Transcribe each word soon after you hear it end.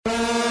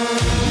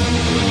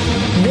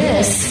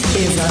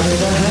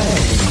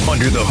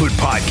Under the Hood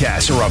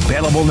podcasts are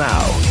available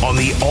now on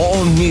the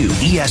all-new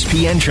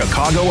ESPN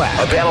Chicago app.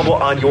 Available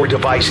on your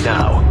device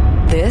now.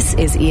 This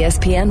is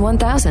ESPN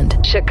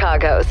 1000,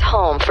 Chicago's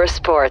home for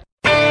sports.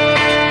 Under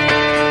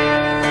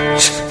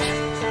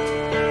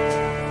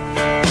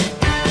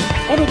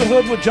the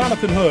Hood with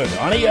Jonathan Hood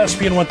on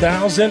ESPN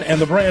 1000 and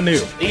the brand new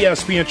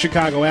ESPN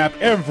Chicago app.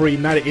 Every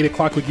night at 8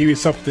 o'clock we give you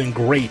something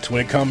great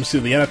when it comes to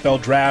the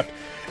NFL draft.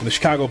 And the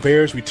Chicago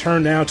Bears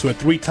return now to a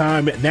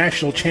three-time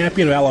national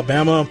champion of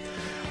Alabama.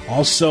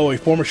 Also a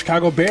former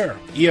Chicago Bear.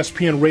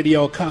 ESPN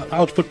radio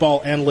college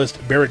football analyst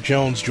Barrett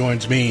Jones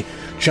joins me.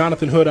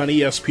 Jonathan Hood on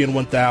ESPN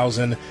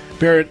 1000.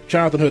 Barrett,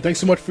 Jonathan Hood, thanks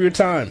so much for your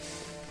time.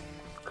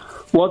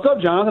 What's up,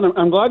 Jonathan?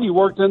 I'm glad you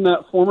worked in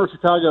that former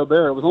Chicago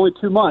Bear. It was only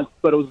 2 months,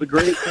 but it was a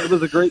great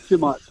 2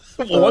 months.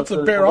 Well, once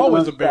a Bear,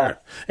 always a Bear.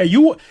 Hey,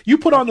 you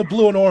put on the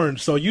blue and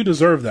orange, so you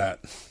deserve that.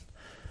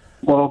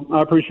 Well,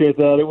 I appreciate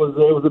that. It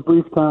was a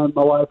brief time in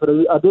my life, but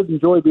I did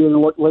enjoy being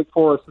in Lake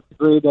Forest. It's a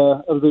great.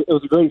 It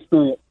was a great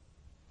experience.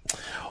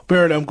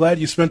 Barrett, I'm glad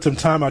you spent some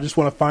time. I just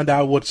want to find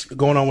out what's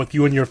going on with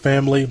you and your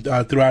family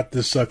throughout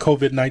this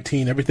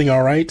COVID-19. Everything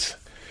all right?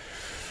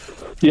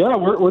 Yeah,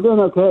 we're doing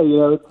okay. You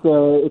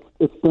know,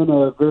 it's been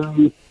a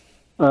very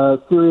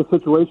serious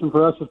situation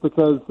for us just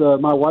because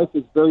my wife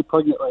is very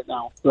pregnant right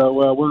now.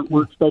 So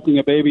we're expecting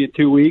a baby in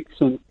 2 weeks,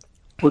 and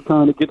we're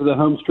trying to get to the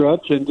home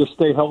stretch and just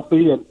stay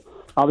healthy, and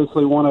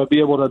obviously want to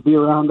be able to be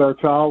around our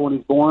child when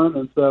he's born.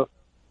 And so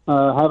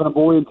having a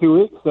boy in 2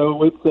 weeks,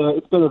 so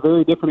it's been a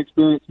very different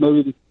experience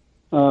maybe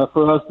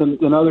for us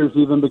than others,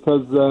 even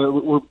because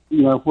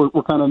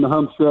we're kind of in the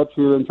home stretch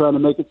here and trying to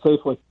make it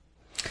safely.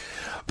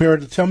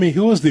 Barrett, tell me,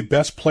 who was the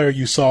best player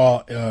you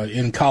saw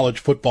in college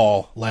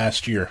football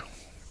last year?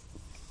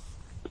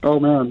 Oh,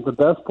 man, the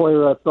best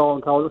player I saw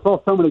in college. I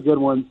saw so many good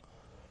ones.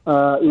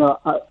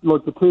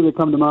 Look, the two that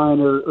come to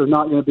mind are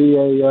not going to be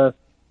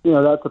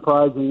that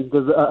surprising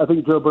because I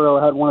think Joe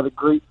Burrow had one of the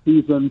great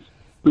seasons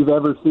we've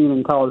ever seen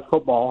in college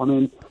football. I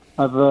mean,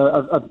 I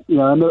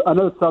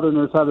know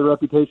Southerners have the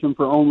reputation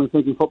for only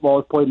thinking football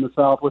is played in the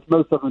South, which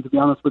most of them, to be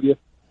honest with you,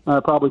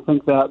 probably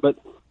think that. But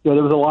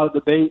there was a lot of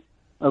debate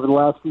over the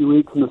last few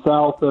weeks in the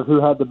South of who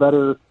had the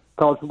better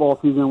college football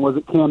season. Was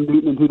it Cam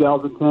Newton in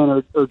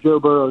 2010 or Joe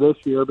Burrow this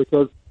year?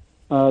 Because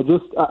I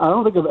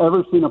don't think I've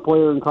ever seen a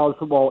player in college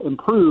football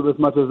improve as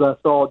much as I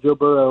saw Joe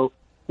Burrow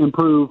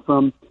improve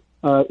from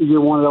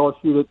year one at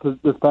LSU to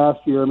this past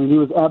year. I mean, he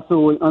was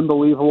absolutely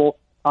unbelievable.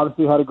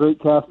 Obviously had a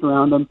great cast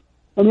around him.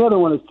 And the other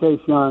one is Chase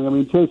Young. I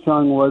mean, Chase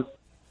Young was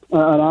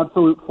an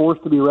absolute force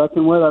to be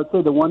reckoned with. I'd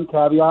say the one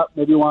caveat,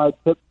 maybe why I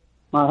tip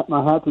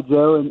my hat to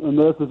Joe in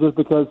this, is just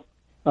because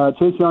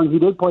Chase Young, he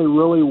did play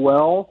really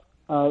well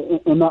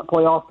in that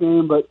playoff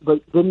game, but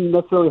didn't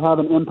necessarily have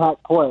an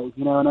impact play.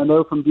 You know, and I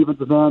know from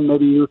defensive end,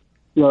 maybe you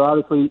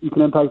obviously you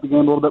can impact the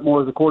game a little bit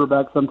more as a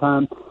quarterback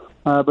sometimes,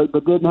 but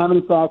didn't have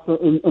any sacks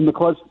in the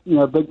clutch,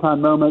 big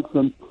time moments.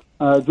 And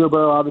Joe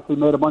Burrow obviously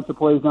made a bunch of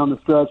plays down the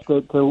stretch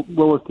to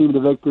will his team to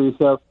victory.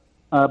 So,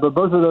 but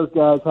both of those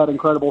guys had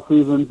incredible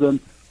seasons, and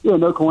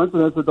no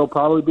coincidence that they'll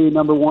probably be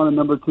number one and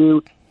number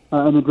two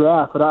in the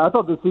draft. But I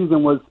thought this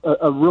season was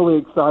a really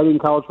exciting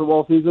college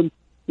football season.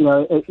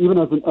 Even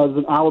as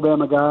an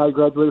Alabama guy, I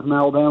graduated from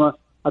Alabama,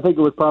 I think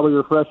it was probably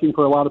refreshing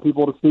for a lot of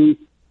people to see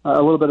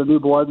a little bit of new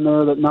blood in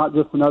there, that not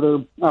just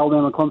another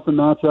Alabama-Clemson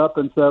matchup.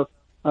 And so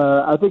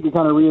I think it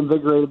kind of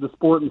reinvigorated the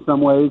sport in some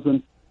ways,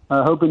 and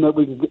hoping that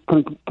we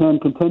can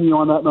continue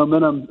on that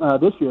momentum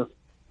this year.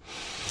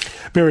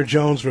 Barrett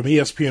Jones from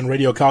ESPN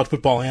Radio College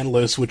Football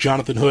Analyst with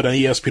Jonathan Hood on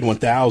ESPN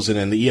 1000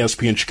 and the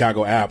ESPN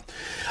Chicago app.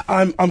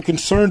 I'm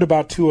concerned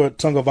about Tua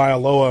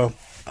Tagovailoa,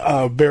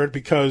 Barrett,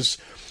 because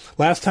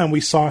last time we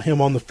saw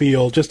him on the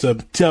field, just a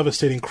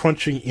devastating,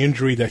 crunching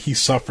injury that he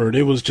suffered.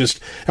 It was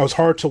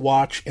hard to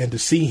watch, and to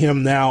see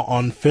him now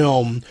on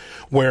film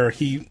where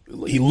he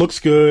looks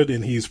good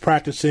and he's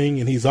practicing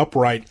and he's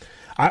upright.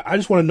 I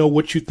just want to know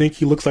what you think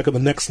he looks like at the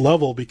next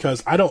level,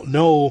 because I don't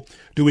know,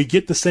 do we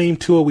get the same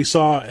Tua we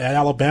saw at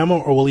Alabama,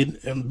 or will he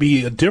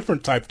be a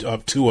different type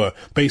of Tua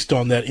based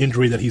on that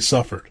injury that he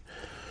suffered?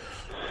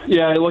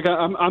 Yeah, look,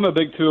 I'm a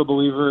big Tua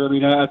believer. I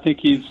mean, I think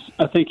he's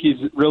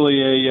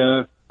really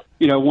a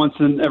once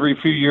in every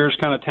few years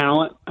kind of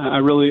talent.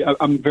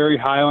 I'm very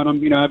high on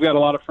him. I've got a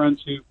lot of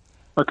friends who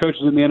are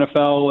coaches in the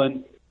NFL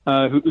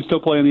and who still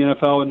play in the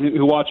NFL and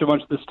who watch a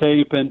bunch of this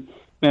tape. And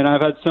man,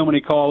 I've had so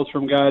many calls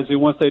from guys who,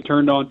 once they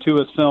turned on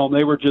Tua's film,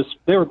 they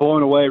were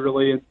blown away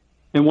really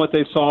in what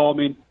they saw. I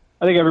mean,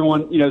 I think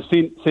everyone has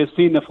seen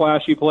the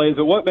flashy plays,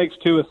 but what makes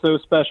Tua so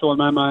special in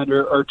my mind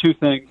are two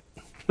things.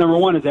 Number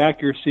one is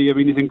accuracy. I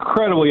mean, he's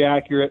incredibly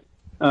accurate.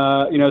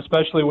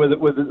 Especially with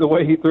the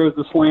way he throws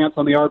the slants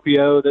on the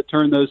RPO that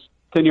turn those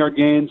 10-yard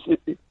gains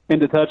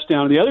into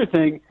touchdown. The other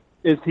thing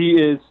is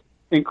he is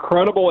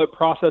incredible at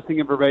processing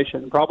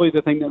information. Probably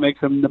the thing that makes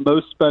him the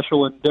most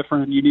special and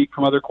different and unique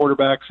from other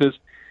quarterbacks is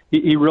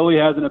he really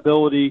has an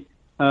ability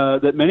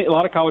that a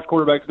lot of college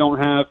quarterbacks don't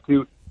have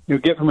to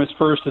get from his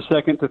first to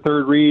second to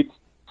third reads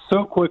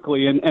so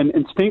quickly and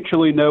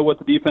instinctually know what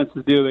the defense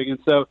is doing. And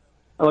so,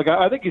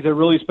 I think he's a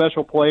really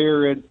special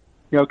player. And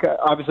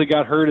obviously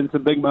got hurt in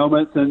some big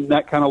moments, and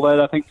that kind of led,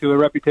 I think, to a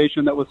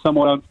reputation that was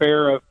somewhat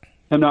unfair of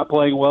him not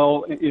playing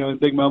well, in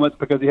big moments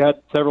because he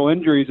had several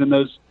injuries in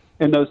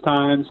those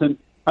times. And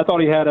I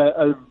thought he had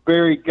a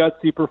very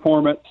gutsy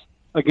performance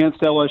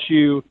against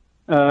LSU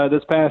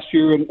this past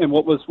year, and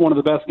what was one of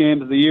the best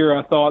games of the year.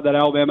 I thought that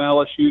Alabama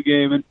LSU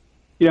game, and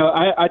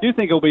I do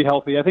think he'll be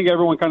healthy. I think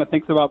everyone kind of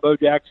thinks about Bo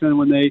Jackson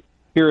when they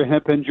hear a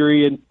hip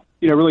injury, and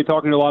really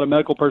talking to a lot of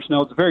medical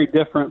personnel, it's very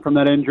different from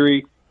that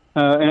injury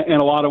in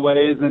a lot of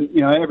ways. And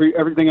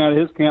everything out of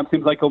his camp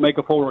seems like he'll make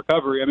a full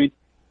recovery. I mean,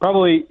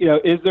 probably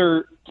is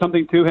there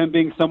something to him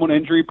being somewhat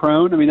injury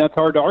prone? I mean, that's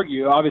hard to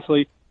argue.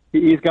 Obviously,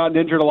 he's gotten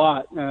injured a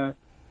lot.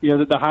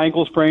 The high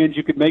ankle sprains,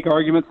 you could make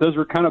arguments. Those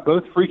were kind of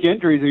both freak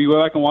injuries. If you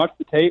go back and watch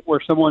the tape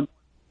where someone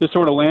just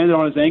sort of landed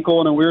on his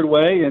ankle in a weird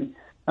way. And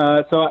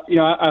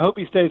I hope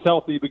he stays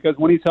healthy, because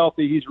when he's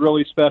healthy, he's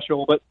really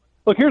special. But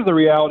look, here's the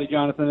reality,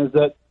 Jonathan, is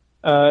that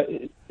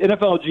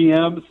NFL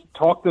GMs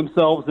talk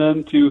themselves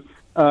into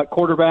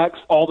quarterbacks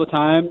all the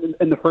time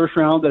in the first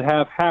round that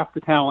have half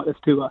the talent as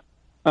Tua.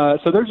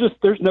 So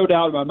there's no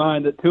doubt in my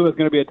mind that Tua is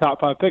going to be a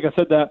top 5 pick. I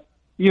said that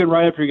even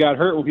right after he got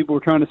hurt, when people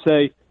were trying to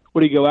say,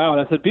 would he go out?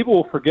 I said, people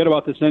will forget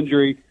about this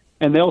injury,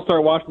 and they'll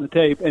start watching the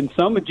tape, and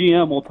some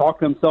GM will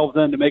talk themselves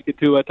in to make it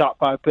to a top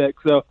 5 pick.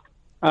 So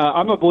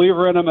I'm a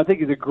believer in him. I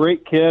think he's a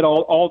great kid.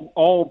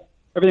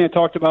 Everything I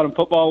talked about him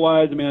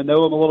football-wise, I mean, I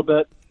know him a little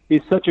bit.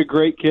 He's such a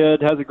great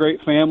kid, has a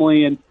great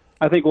family, and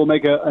I think will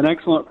make an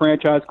excellent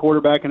franchise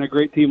quarterback and a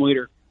great team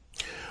leader.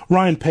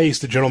 Ryan Pace,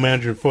 the general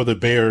manager for the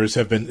Bears,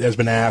 has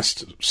been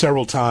asked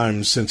several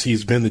times since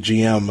he's been the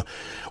GM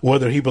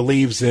whether he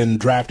believes in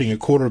drafting a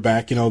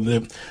quarterback.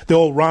 The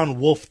old Ron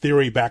Wolf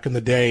theory back in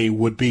the day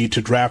would be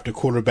to draft a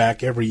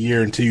quarterback every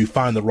year until you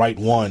find the right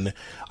one,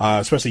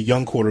 especially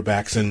young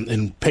quarterbacks.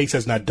 And Pace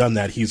has not done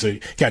that. He's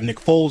got Nick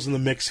Foles in the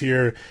mix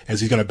here as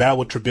he's going to battle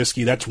with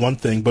Trubisky. That's one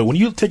thing. But when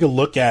you take a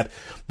look at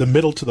the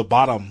middle to the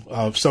bottom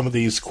of some of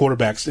these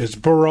quarterbacks, there's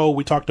Burrow,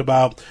 we talked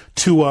about,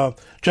 Tua,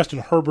 Justin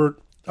Herbert.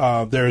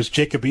 There's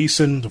Jacob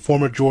Eason, the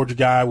former Georgia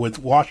guy with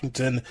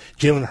Washington,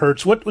 Jalen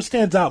Hurts. What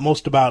stands out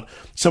most about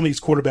some of these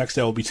quarterbacks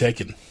that will be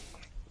taken?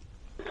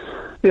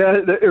 Yeah,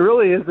 it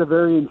really is a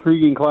very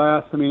intriguing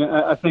class. I mean,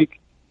 I think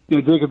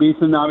Jacob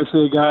Eason,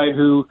 obviously a guy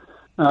who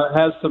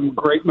has some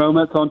great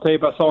moments on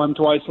tape. I saw him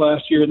twice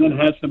last year, and then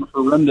has some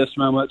horrendous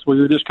moments where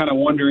you're just kind of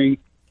wondering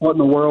what in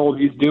the world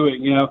he's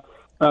doing.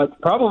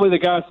 Probably the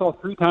guy I saw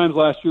 3 times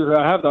last year who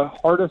I have the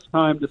hardest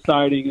time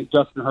deciding is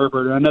Justin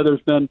Herbert. And I know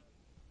there's been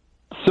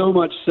so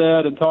much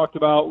said and talked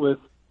about with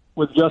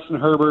Justin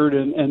Herbert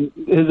and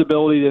his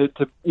ability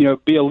to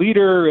be a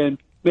leader and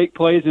make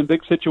plays in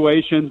big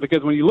situations,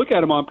 because when you look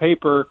at him on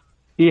paper,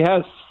 he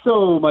has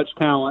so much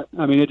talent.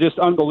 I mean, it's just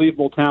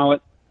unbelievable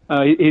talent.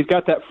 He's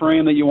got that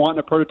frame that you want in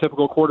a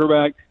prototypical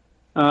quarterback.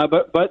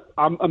 But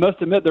I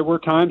must admit there were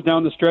times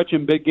down the stretch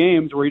in big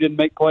games where he didn't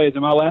make plays.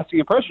 And my lasting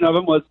impression of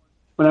him was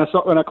when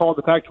I called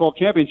the Pac-12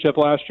 championship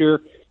last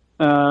year,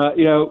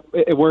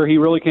 where he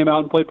really came out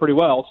and played pretty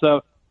well.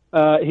 So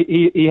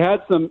he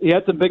had some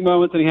big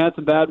moments and he had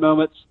some bad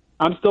moments.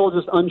 I'm still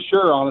just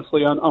unsure,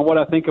 honestly, on what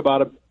I think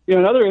about him.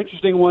 Another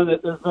interesting one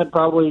that there's been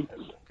probably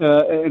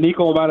an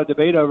equal amount of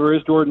debate over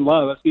is Jordan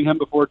Love. I've seen him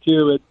before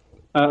too.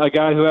 A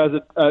guy who has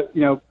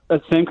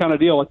a same kind of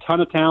deal, a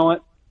ton of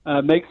talent,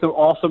 makes some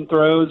awesome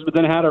throws, but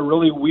then had a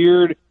really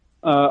weird,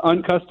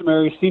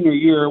 uncustomary senior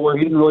year where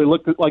he didn't really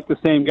look like the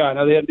same guy.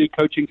 Now they had a new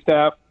coaching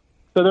staff,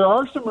 so there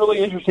are some really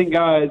interesting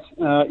guys,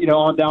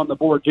 on down the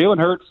board. Jalen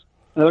Hurts,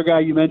 another guy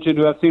you mentioned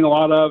who I've seen a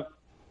lot of.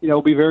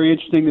 It'll be very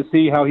interesting to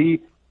see how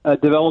he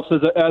develops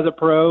as a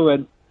pro,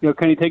 and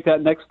can he take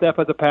that next step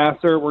as a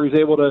passer where he's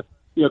able to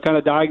kind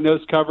of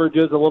diagnose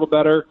coverages a little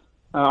better.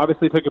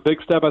 Obviously took a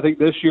big step, I think,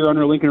 this year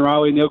under Lincoln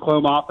Riley in the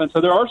Oklahoma offense.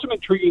 So there are some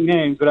intriguing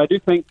names, but I do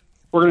think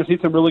we're going to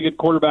see some really good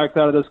quarterbacks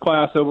out of this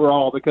class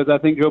overall, because I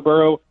think Joe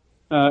Burrow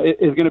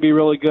is going to be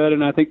really good,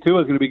 and I think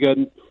Tua is going to be good.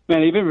 And,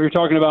 man, even if you're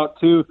talking about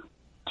two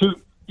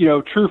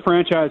true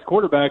franchise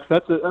quarterbacks,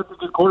 that's a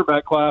good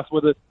quarterback class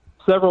with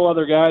several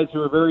other guys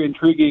who are very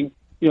intriguing.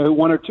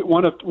 One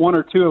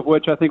or two of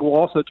which I think will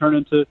also turn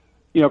into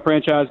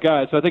franchise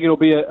guys. So I think it'll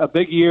be a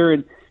big year,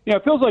 and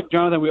it feels like,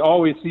 Jonathan, we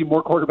always see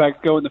more quarterbacks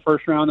go in the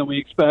first round than we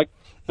expect.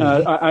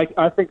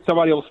 I think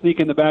somebody will sneak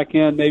in the back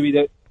end, maybe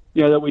that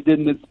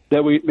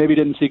we maybe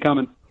didn't see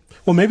coming.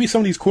 Well, maybe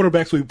some of these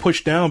quarterbacks will be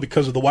pushed down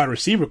because of the wide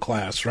receiver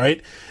class,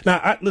 right?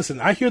 Now,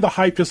 I hear the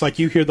hype just like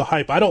you hear the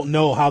hype. I don't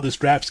know how this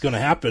draft is going to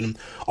happen.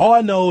 All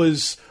I know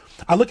is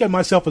I look at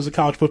myself as a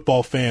college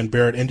football fan,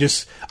 Barrett, and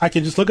I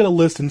can just look at a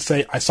list and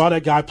say, I saw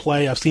that guy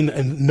play. I've seen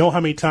and know how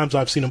many times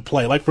I've seen him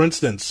play. Like, for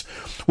instance,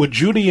 with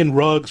Judy and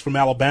Ruggs from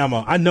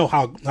Alabama, I know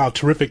how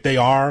terrific they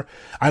are.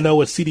 I know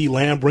what CeeDee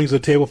Lamb brings to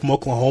the table from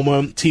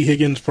Oklahoma, T.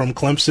 Higgins from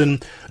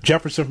Clemson,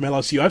 Jefferson from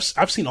LSU.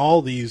 I've seen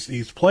all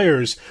these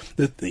players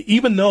that,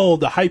 even though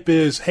the hype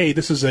is, hey,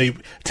 this is a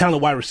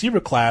talented wide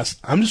receiver class,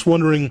 I'm just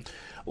wondering,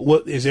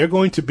 is there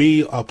going to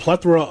be a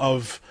plethora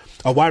of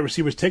wide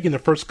receivers taking the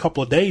first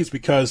couple of days,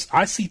 because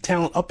I see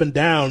talent up and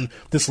down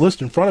this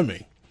list in front of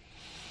me.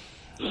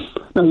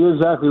 No, you're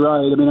exactly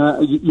right. I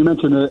mean, you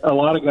mentioned a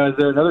lot of guys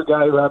there. Another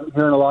guy who I've been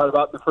hearing a lot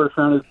about in the first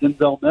round is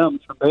Denzel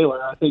Mims from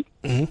Baylor. I think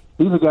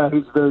he's a guy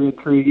who's very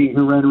intriguing,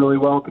 who ran really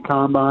well at the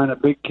combine, a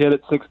big kid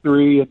at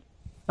 6'3", and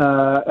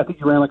I think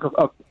he ran like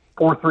a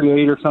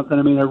 4.38 or something.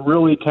 I mean, a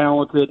really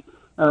talented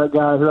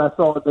guy who I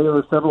saw at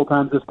Baylor several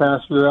times this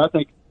past year. I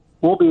think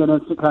will be an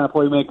instant kind of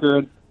playmaker.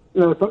 And,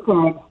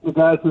 sometimes the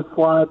guys who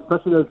slide,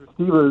 especially those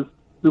receivers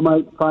who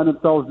might find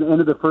themselves at the end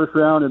of the first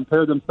round and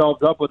pair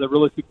themselves up with a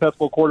really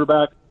successful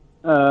quarterback,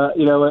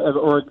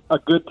 or a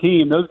good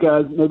team, those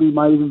guys maybe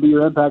might even be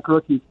your impact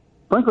rookies.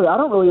 Frankly, I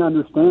don't really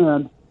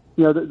understand,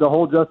 the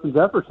whole Justin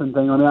Jefferson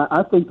thing. I mean,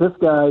 I think this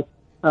guy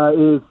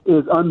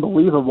is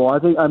unbelievable.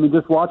 I mean,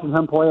 just watching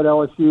him play at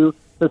LSU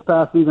this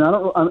past season,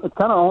 it's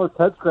kind of almost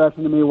head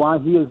scratching to me why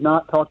he is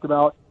not talked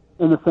about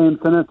in the same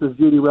sentence as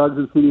Judy Ruggs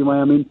and CeeDee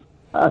Lamb. I mean,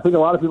 I think a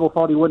lot of people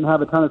thought he wouldn't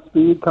have a ton of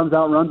speed. Comes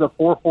out and runs a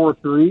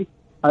 4.43.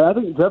 I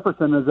think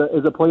Jefferson is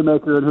a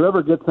playmaker, and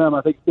whoever gets him,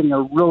 I think, is getting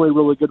a really,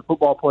 really good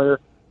football player,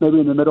 maybe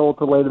in the middle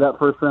to late of that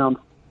first round.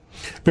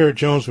 Barrett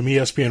Jones from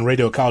ESPN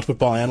Radio, college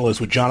football analyst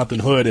with Jonathan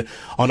Hood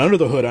on Under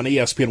the Hood on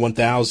ESPN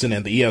 1000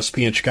 and the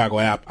ESPN Chicago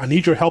app. I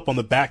need your help on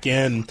the back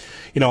end.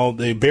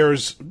 The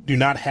Bears do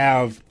not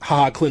have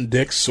Clinton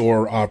Dix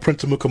or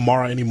Prince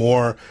Amukamara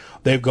anymore.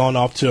 They've gone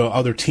off to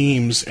other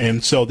teams,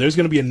 and so there's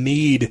going to be a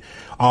need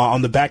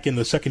on the back end of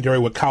the secondary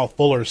with Kyle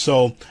Fuller.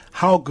 So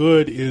how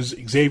good is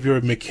Xavier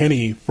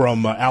McKinney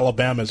from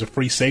Alabama as a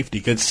free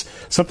safety? It's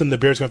something the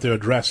Bears have to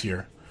address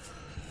here.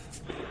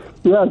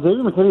 Yeah,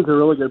 Xavier McKinney's a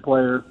really good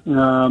player.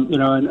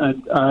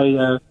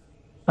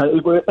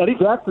 Eddie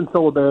Jackson's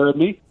still a Bear,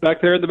 isn't he? Back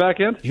there at the back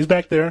end? He's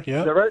back there, yeah.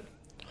 Is that right?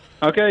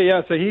 Okay,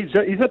 yeah, so he's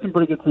had some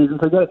pretty good seasons.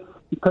 So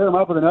you pair him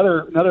up with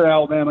another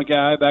Alabama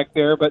guy back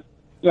there, but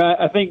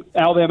I think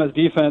Alabama's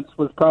defense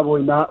was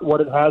probably not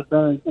what it has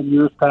been in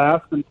years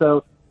past, and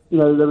so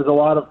there was a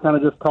lot of kind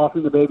of just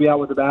tossing the baby out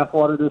with the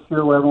bathwater this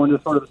year, where everyone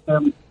just sort of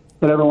assumed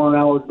that everyone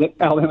in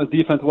Alabama's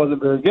defense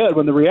wasn't very good,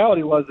 when the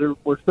reality was there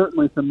were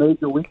certainly some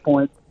major weak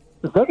points.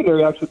 The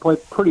secondary actually played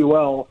pretty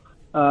well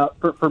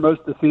for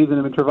most of the season.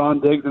 I mean,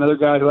 Trevon Diggs, another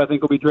guy who I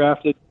think will be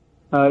drafted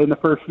in the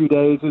first few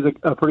days, who's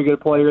a pretty good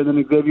player, and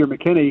then Xavier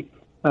McKinney,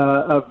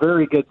 a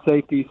very good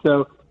safety.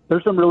 So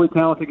there's some really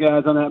talented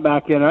guys on that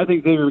back end. I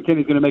think Xavier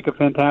McKinney is going to make a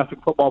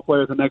fantastic football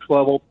player at the next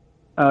level.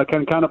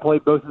 Can kind of play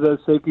both of those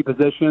safety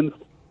positions,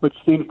 which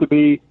seems to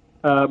be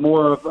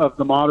more of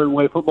the modern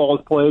way football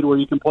is played, where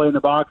you can play in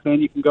the box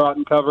and you can go out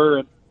and cover.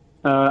 And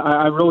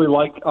I really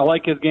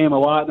like his game a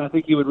lot, and I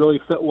think he would really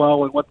fit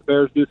well in what the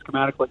Bears do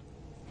schematically.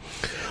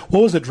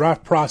 What was the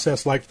draft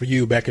process like for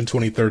you back in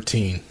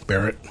 2013,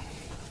 Barrett?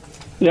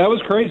 Yeah, it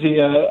was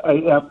crazy.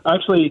 I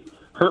actually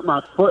hurt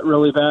my foot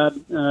really bad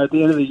at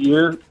the end of the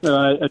year.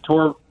 I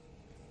tore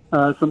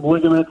some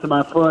ligaments in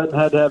my foot and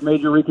had to have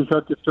major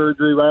reconstructive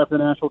surgery right after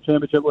the national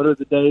championship, literally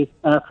the day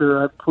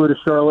after I flew to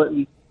Charlotte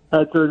and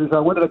had surgery. So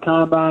I went to the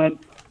combine,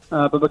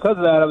 but because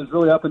of that, I was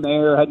really up in the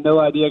air. I had no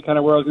idea kind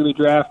of where I was going to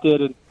be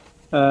drafted, and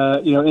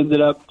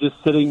ended up just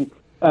sitting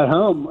at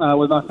home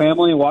with my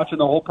family and watching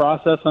the whole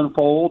process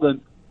unfold,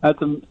 and had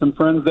some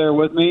friends there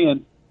with me.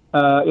 And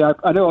I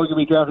know I was going to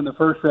be drafted in the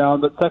first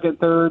round, but second,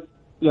 third,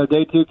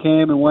 day two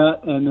came and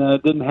went, and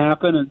it didn't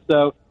happen. And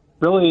so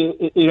really,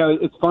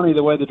 it's funny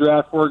the way the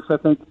draft works. I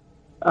think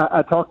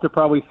I talked to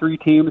probably three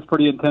teams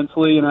pretty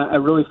intensely, and I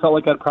really felt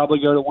like I'd probably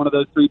go to one of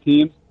those three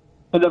teams.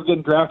 Ended up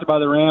getting drafted by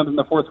the Rams in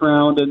the fourth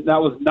round, and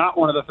that was not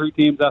one of the three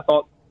teams I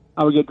thought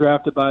I would get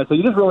drafted by. So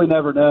you just really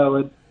never know.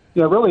 And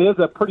it really is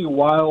a pretty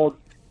wild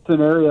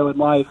scenario in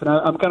life. And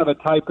I'm kind of a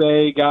type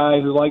A guy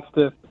who likes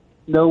to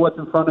know what's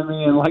in front of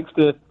me and likes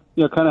to,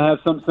 kind of have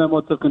some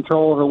semblance of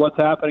control over what's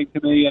happening to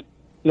me. And,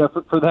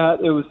 for that,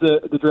 it was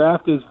the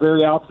draft is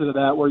very opposite of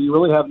that, where you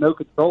really have no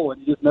control.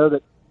 And you just know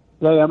that,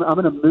 hey, I'm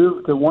going to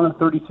move to one of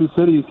 32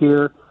 cities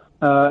here,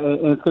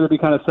 and it's going to be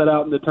kind of set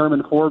out and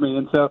determined for me.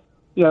 And so,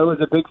 it was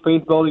a big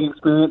faith-building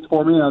experience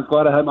for me, and I was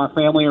glad I had my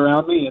family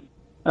around me. And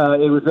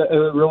it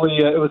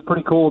was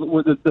pretty cool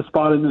what the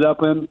spot ended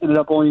up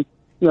only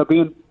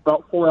being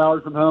about 4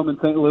 hours from home in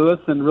St. Louis,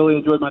 and really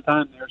enjoyed my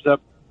time there. So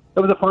it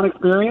was a fun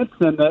experience,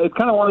 and it's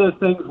kind of one of those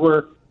things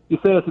where you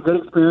say it's a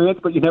good experience,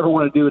 but you never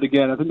want to do it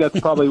again. I think that's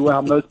probably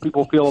how most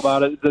people feel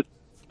about it. It's the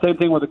same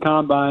thing with the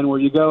combine, where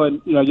you go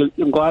and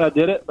I'm glad I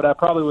did it, but I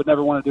probably would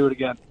never want to do it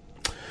again.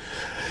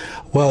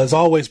 Well, as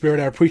always, Barrett,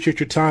 I appreciate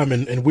your time,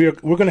 and we're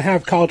going to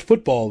have college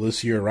football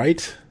this year,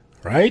 right?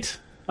 Right?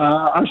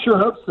 I sure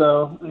hope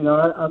so.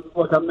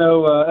 I'm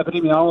no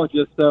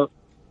epidemiologist, so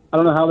I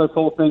don't know how this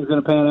whole thing's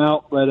going to pan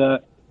out, but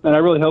and I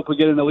really hope we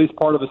get in at least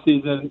part of a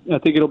season. I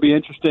think it'll be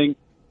interesting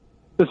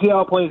to see how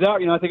it plays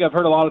out. I think I've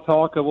heard a lot of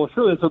talk of, well,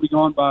 surely this will be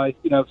gone by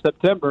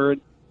September,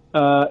 and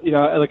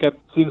it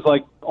seems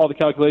like all the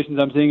calculations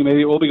I'm seeing,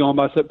 maybe it will be gone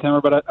by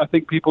September. But I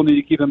think people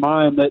need to keep in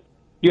mind that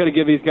you got to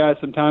give these guys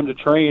some time to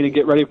train and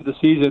get ready for the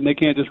season. They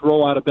can't just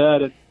roll out of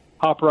bed and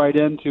hop right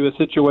into a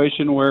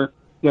situation where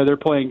they're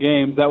playing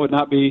games. That would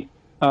not be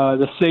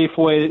the safe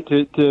way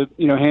to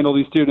handle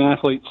these student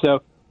athletes.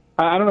 So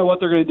I don't know what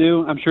they're going to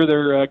do. I'm sure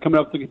they're coming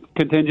up with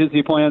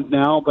contingency plans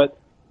now, but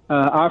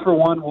I, for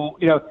one, will,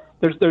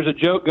 there's a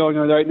joke going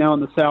on right now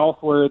in the South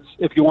where it's,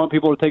 if you want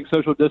people to take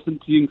social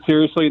distancing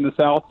seriously in the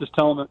South, just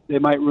tell them that they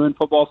might ruin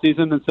football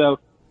season. And so,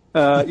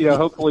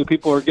 hopefully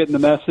people are getting the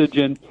message,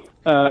 and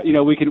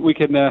we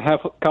can have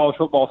college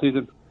football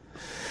season.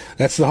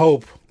 That's the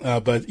hope.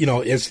 But,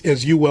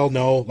 as you well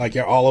know, like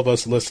all of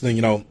us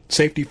listening,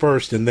 safety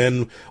first, and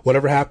then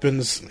whatever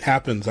happens,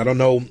 happens. I don't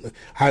know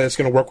how that's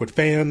going to work with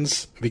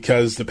fans,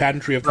 because the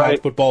pageantry of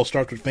college football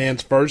starts with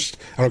fans first.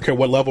 I don't care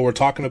what level we're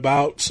talking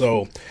about.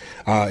 So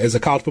as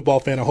a college football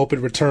fan, I hope it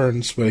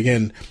returns. But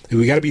again,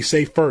 we got to be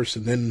safe first,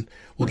 and then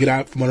we'll get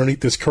out from underneath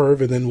this curve,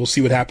 and then we'll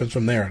see what happens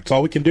from there. That's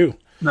all we can do.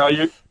 No,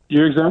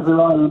 you're exactly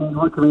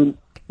right.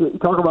 You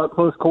talk about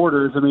close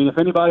quarters. if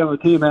anybody on the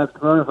team has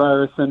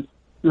coronavirus and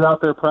you're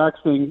out there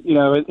practicing,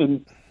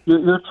 and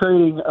you're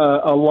trading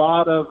a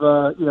lot of,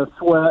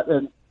 sweat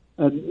and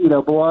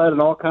blood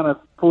and all kind of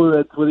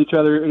fluids with each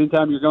other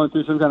anytime you're going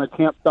through some kind of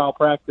camp-style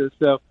practice.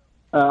 So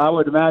I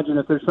would imagine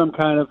if there's some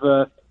kind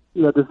of,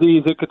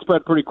 disease, it could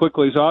spread pretty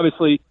quickly. So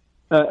obviously,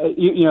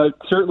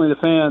 certainly the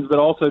fans, but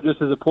also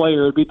just as a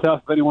player, it'd be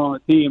tough if anyone on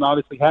the team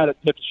obviously had it,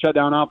 to shut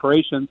down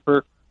operations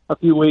for a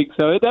few weeks.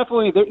 So it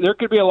definitely, there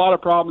could be a lot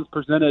of problems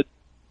presented,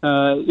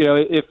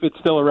 if it's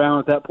still around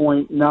at that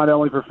point, not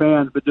only for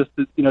fans, but just,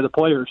 the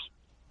players.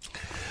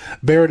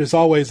 Barrett, as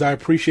always, I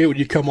appreciate when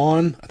you come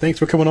on. Thanks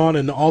for coming on,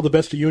 and all the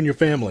best to you and your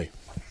family.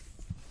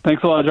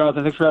 Thanks a lot,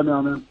 Jonathan. Thanks for having me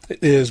on, man.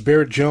 It is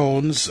Barrett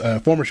Jones,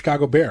 former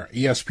Chicago Bear,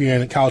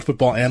 ESPN college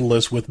football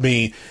analyst, with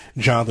me,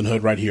 Jonathan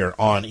Hood, right here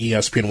on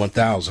ESPN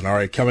 1000. All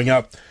right, coming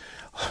up,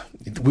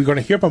 we're going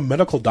to hear from a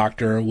medical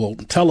doctor who will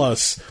tell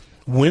us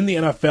when the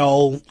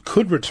NFL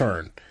could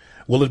return.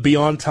 Will it be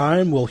on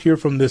time? We'll hear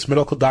from this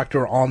medical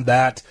doctor on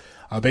that,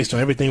 based on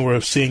everything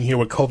we're seeing here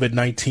with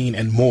COVID-19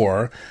 and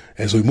more,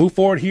 as we move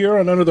forward here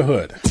on Under the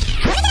Hood.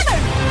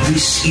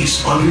 This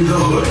is Under the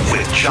Hood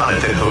with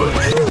Jonathan Hood.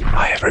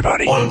 Hi,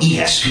 everybody. On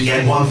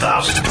ESPN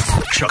 1000,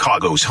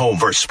 Chicago's home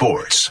for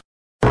sports.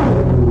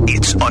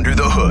 It's Under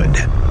the Hood.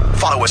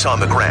 Follow us on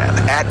the gram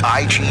at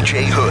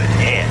IGJHood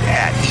and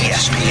at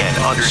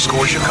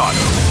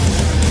ESPN_Chicago.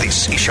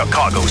 This is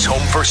Chicago's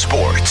home for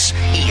sports,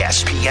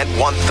 ESPN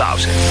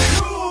 1000.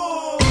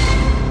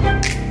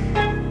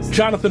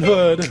 Jonathan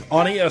Hood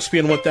on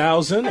ESPN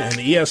 1000 and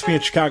the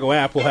ESPN Chicago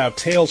app will have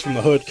Tales from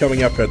the Hood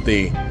coming up at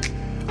the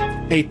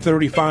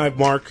 8:35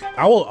 mark.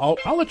 I'll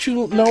let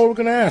you know what we're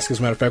going to ask, as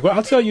a matter of fact. Well,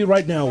 I'll tell you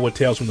right now what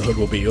Tales from the Hood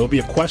will be. It'll be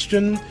a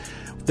question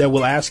that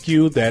we'll ask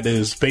you that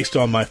is based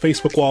on my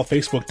Facebook wall,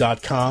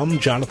 facebook.com,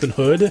 Jonathan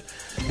Hood.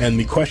 And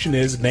the question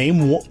is, name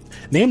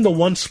the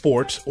one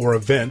sport or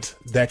event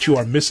that you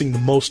are missing the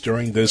most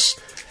during this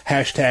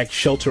hashtag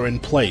shelter in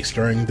place,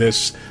 during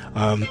this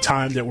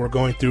time that we're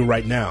going through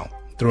right now,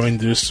 during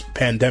this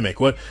pandemic.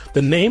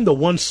 Name the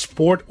one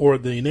sport or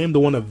name the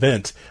one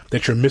event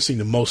that you're missing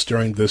the most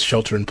during this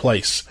shelter in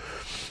place.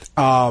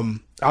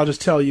 I'll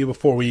just tell you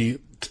before we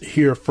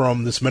hear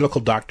from this medical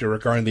doctor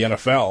regarding the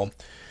NFL.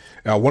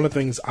 One of the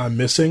things I'm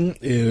missing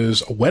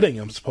is a wedding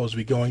I'm supposed to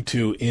be going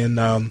to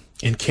in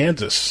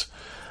Kansas.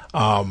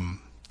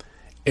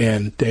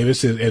 And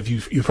Davis, if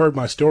you've heard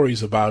my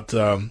stories about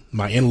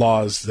my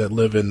in-laws that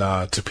live in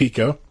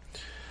Topeka,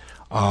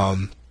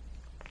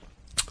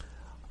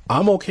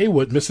 I'm okay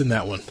with missing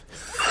that one.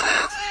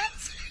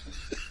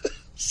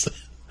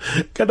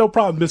 Got no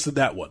problem missing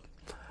that one.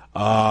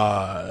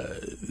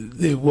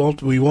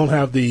 We won't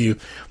have the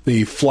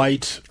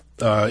flight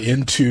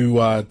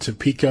into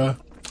Topeka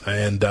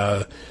and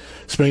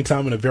spending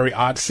time in a very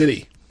odd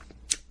city.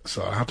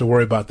 So I don't have to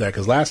worry about that,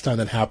 because last time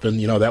that happened,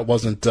 that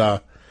wasn't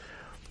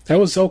that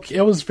was okay.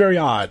 It was very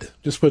odd.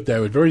 Just put that.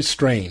 It was very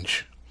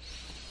strange.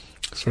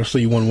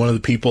 Especially when one of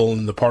the people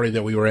in the party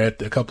that we were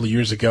at a couple of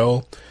years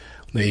ago,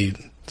 they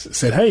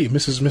said, "Hey,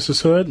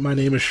 Mrs. Hood, my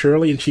name is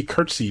Shirley," and she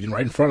curtsied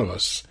right in front of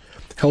us,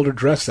 held her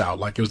dress out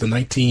like it was the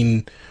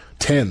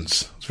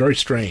 1910s. It's very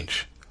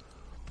strange.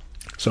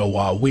 So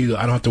I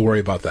don't have to worry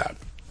about that.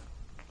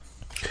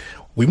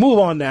 We move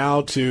on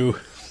now to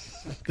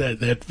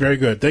that. Very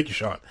good. Thank you,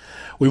 Sean.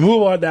 We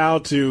move on now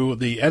to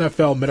the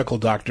NFL medical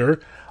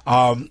doctor.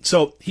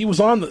 So he was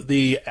on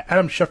the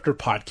Adam Schefter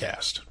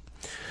podcast.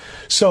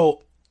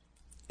 So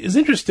it's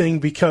interesting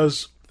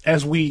because,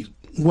 as we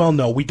well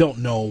know, we don't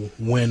know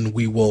when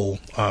we will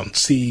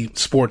see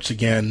sports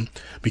again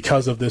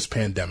because of this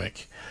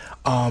pandemic.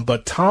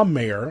 But Tom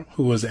Mayer,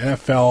 who was an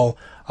NFL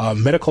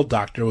medical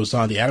doctor, was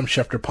on the Adam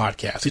Schefter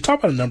podcast. He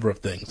talked about a number of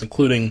things,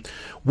 including,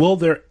 will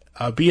there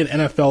be an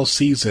NFL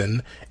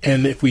season?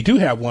 And if we do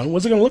have one,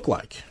 what's it going to look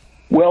like?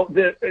 Well,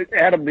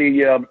 Adam,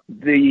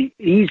 the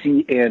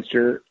easy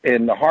answer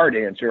and the hard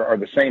answer are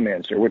the same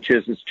answer, which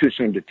is it's too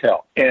soon to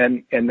tell.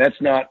 And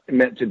that's not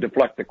meant to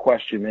deflect the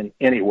question in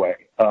any way.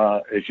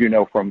 As you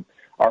know from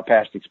our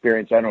past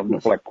experience, I don't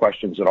deflect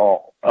questions at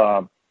all.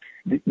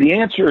 The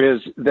answer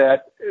is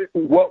that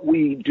what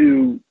we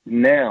do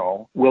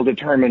now will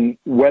determine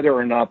whether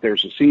or not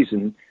there's a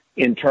season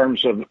in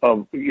terms of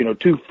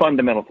two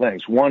fundamental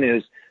things. One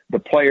is the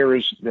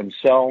players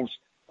themselves,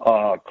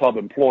 club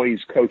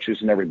employees, coaches,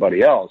 and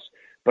everybody else.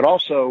 but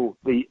also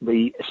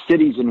the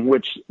cities in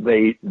which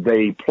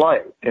they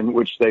play, in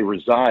which they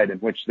reside, in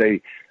which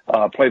they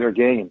play their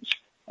games.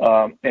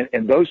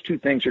 And those two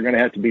things are going to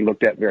have to be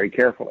looked at very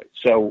carefully.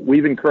 So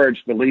we've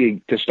encouraged the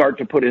league to start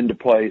to put into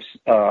place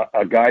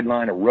a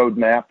guideline, a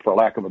roadmap, for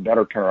lack of a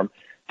better term,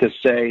 to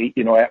say,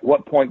 at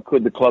what point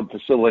could the club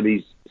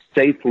facilities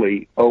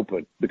safely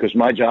open? Because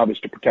my job is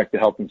to protect the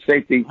health and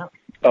safety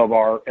of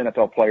our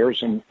NFL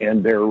players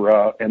and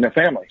their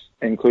families,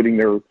 including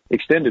their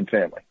extended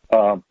family.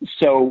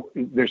 So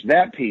there's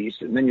that piece,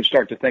 and then you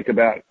start to think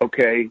about,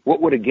 okay, what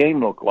would a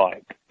game look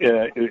like?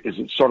 Is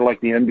it sort of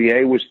like the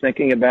NBA was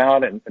thinking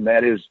about, and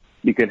that is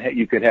you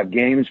could have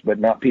games but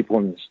not people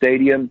in the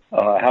stadium?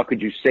 How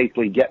could you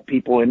safely get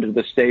people into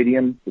the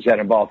stadium? Does that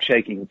involve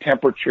checking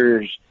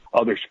temperatures,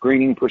 other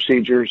screening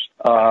procedures?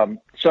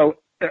 So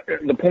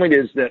the point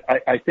is that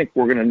I think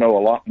we're going to know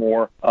a lot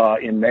more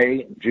in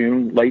May,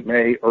 June, late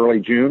May, early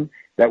June.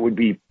 That would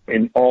be,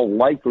 in all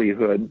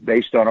likelihood,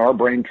 based on our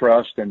brain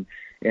trust and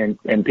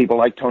people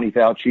like Tony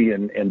Fauci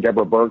and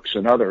Deborah Birx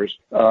and others,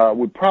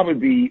 would probably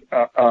be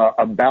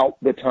about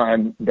the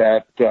time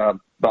that the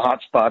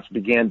hot spots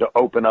began to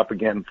open up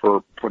again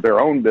for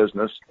their own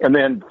business, and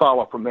then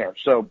follow from there.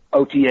 So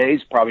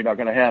OTAs probably not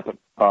going to happen.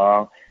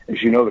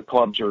 As you know, the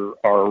clubs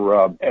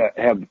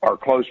are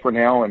closed for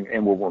now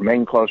and will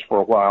remain closed for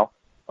a while.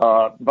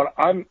 But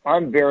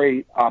I'm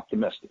very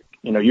optimistic.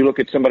 You look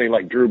at somebody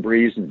like Drew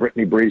Brees, and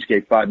Brittany Brees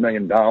gave $5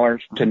 million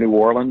to New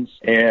Orleans,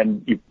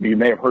 and you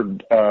may have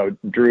heard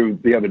Drew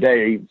the other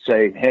day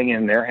say, hang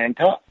in there, hang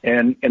tough.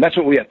 And that's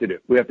what we have to do.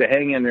 We have to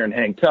hang in there and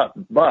hang tough,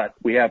 but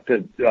we have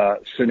to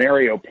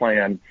scenario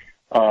plan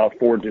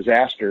for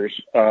disasters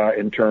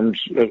in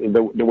terms of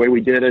the way we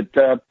did it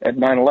at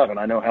 9/11.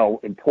 I know how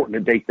important a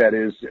date that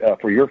is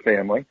for your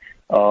family.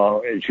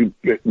 As you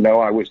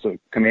know, I was the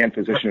command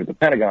physician at the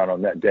Pentagon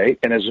on that day.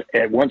 And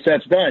once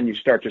that's done, you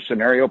start to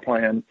scenario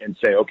plan and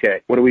say,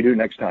 okay, what do we do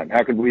next time?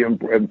 How can we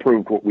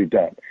improve what we've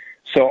done?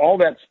 So all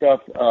that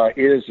stuff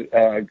is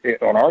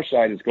on our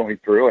side is going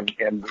through,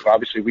 and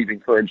obviously we've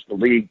encouraged the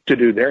league to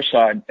do their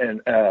side and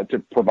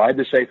to provide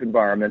the safe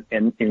environment,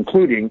 and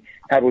including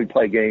how do we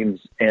play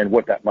games and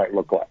what that might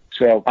look like.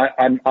 So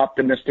I'm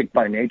optimistic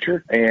by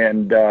nature,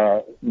 and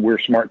we're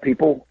smart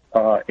people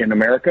in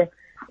America,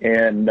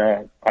 and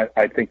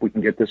I think we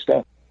can get this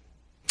stuff.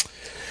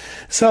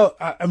 So,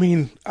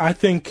 I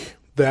think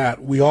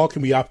that we all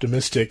can be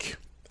optimistic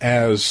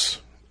as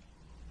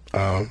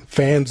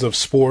fans of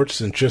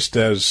sports and just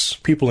as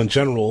people in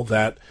general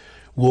that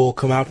will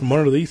come out from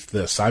underneath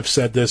this. I've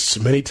said this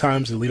many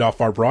times to lead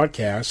off our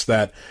broadcast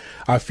that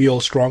I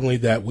feel strongly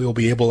that we'll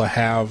be able to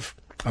have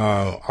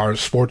our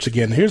sports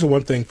again. Here's the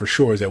one thing for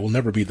sure, is that we'll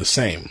never be the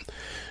same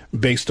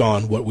based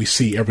on what we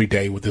see every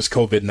day with this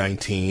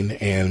COVID-19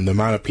 and the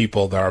amount of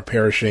people that are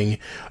perishing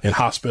in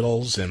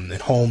hospitals and in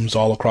homes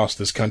all across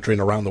this country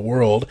and around the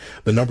world.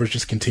 The numbers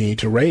just continue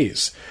to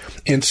raise.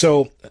 And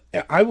so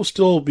I will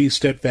still be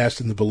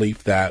steadfast in the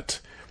belief that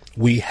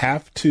we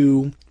have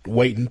to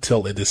wait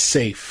until it is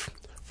safe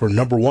for,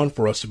 number one,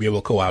 for us to be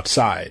able to go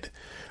outside,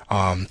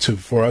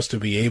 for us to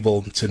be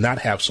able to not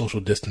have social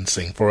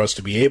distancing, for us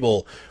to be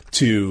able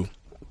to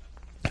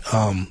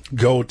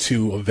go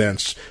to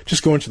events,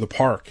 just going to the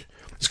park,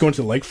 just going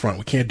to the lakefront.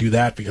 We can't do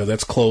that because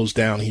that's closed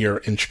down here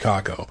in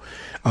Chicago.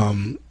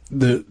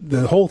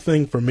 The whole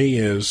thing for me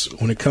is,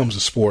 when it comes to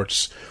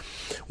sports,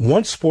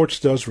 once sports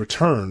does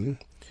return,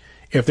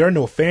 if there are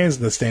no fans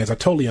in the stands, I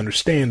totally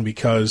understand,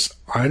 because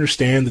I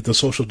understand that the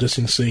social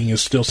distancing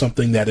is still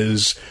something that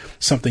is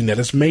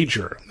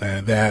major,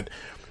 that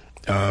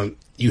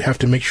you have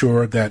to make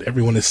sure that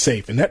everyone is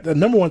safe. And that the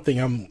number one thing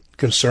I'm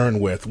concerned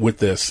with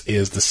this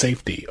is the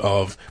safety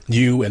of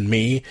you and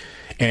me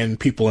and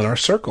people in our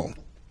circle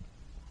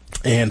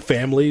and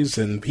families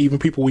and even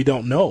people we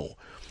don't know.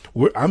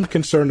 I'm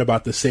concerned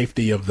about the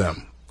safety of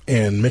them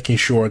and making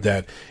sure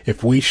that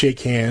if we shake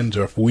hands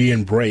or if we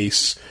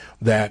embrace,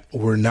 that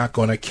we're not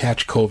going to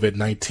catch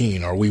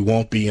COVID-19, or we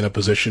won't be in a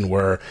position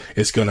where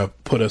it's going to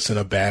put us in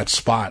a bad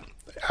spot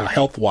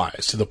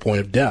health-wise to the point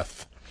of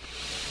death.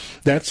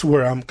 That's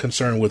where I'm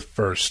concerned with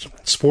first.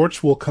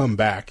 Sports will come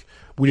back.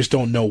 We just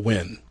don't know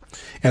when.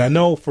 And I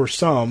know for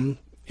some,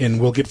 and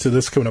we'll get to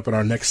this coming up in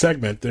our next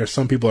segment, there's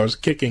some people are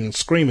kicking and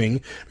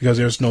screaming because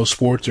there's no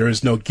sports, there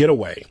is no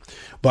getaway.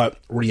 But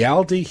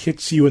reality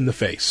hits you in the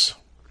face.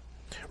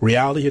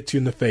 Reality hits you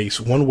in the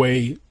face one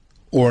way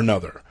or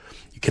another.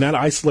 You cannot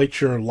isolate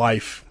your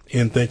life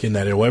in thinking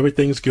that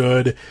everything's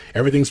good,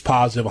 everything's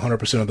positive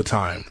 100% of the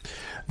time.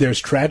 There's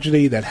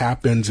tragedy that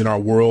happens in our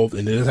world,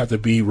 and it doesn't have to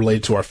be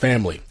related to our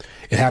family.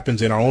 It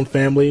happens in our own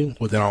family,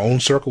 within our own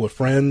circle of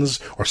friends,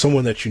 or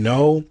someone that you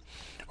know,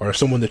 or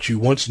someone that you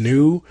once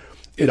knew.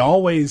 It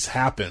always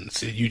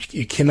happens. You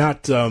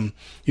can't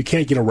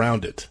get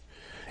around it.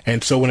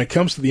 And so when it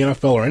comes to the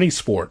NFL or any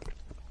sport,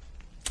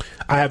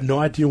 I have no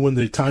idea when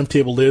the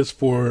timetable is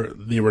for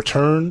the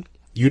return.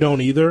 You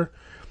don't either.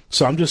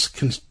 So I'm just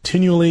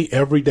continually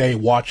every day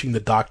watching the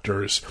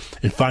doctors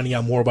and finding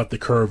out more about the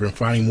curve and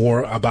finding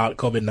more about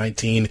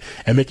COVID-19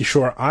 and making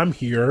sure I'm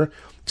here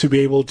to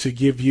be able to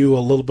give you a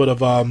little bit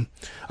of a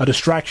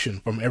distraction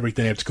from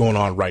everything that's going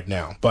on right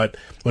now. But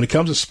when it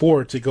comes to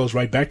sports, it goes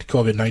right back to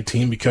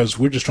COVID-19 because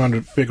we're just trying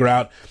to figure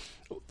out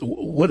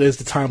what is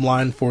the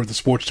timeline for the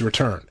sports to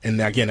return.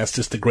 And again, that's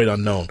just the great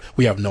unknown.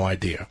 We have no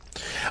idea.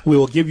 We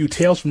will give you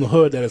Tales from the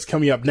Hood that is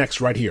coming up next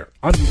right here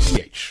on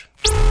UCH.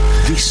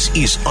 This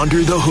is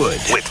Under the Hood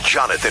with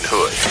Jonathan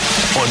Hood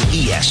on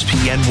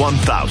ESPN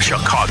 1000,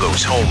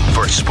 Chicago's home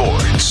for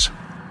sports.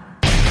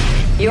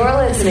 You're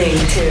listening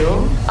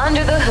to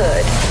Under the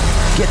Hood.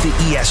 Get the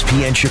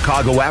ESPN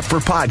Chicago app for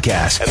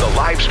podcasts and the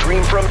live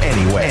stream from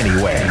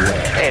anywhere.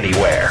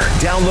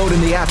 Download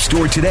in the App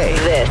Store today.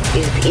 This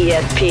is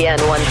ESPN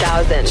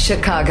 1000,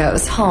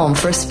 Chicago's home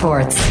for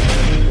sports.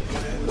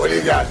 What do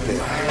you got there?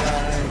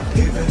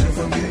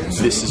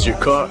 This is your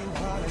car.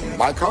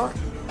 My car?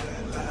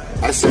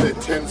 I said a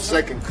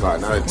 10-second car,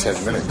 not a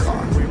 10-minute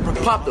car.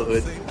 Pop the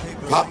hood.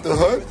 Pop the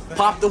hood?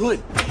 Pop the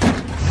hood.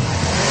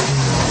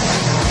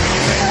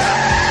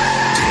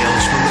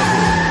 Tales from the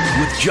Hood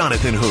with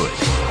Jonathan Hood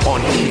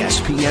on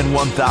ESPN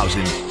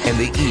 1000 and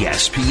the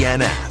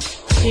ESPN app.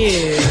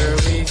 Here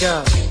we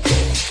go.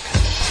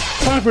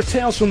 Time for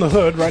Tales from the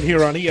Hood right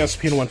here on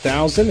ESPN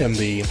 1000 and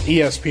the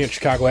ESPN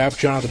Chicago app.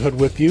 Jonathan Hood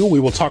with you. We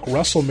will talk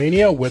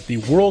WrestleMania with the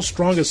world's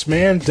strongest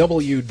man,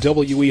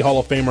 WWE Hall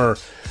of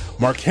Famer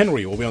Mark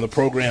Henry will be on the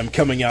program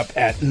coming up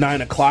at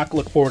 9 o'clock.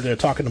 Look forward to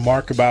talking to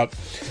Mark about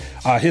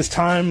his first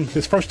time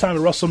at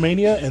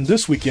WrestleMania and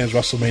this weekend's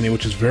WrestleMania,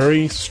 which is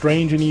very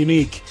strange and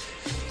unique.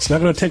 It's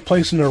not going to take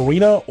place in an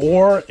arena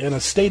or in a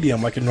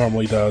stadium like it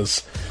normally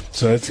does.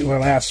 So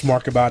we'll ask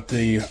Mark about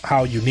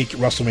how unique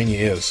WrestleMania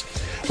is.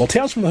 Well,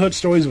 Tales from the Hood,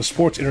 stories of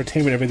sports,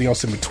 entertainment, everything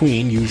else in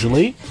between,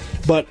 usually.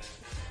 But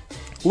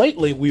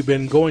lately, we've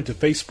been going to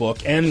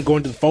Facebook and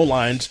going to the phone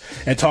lines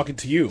and talking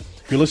to you.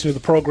 If you're listening to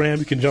the program,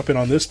 you can jump in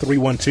on this.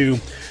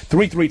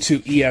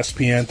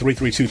 312-332-ESPN,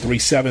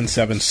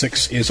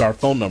 332-3776 is our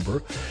phone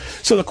number.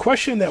 So the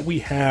question that we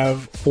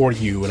have for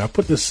you, and I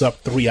put this up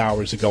 3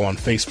 hours ago on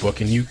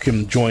Facebook, and you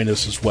can join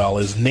us as well,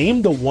 is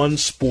name the one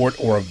sport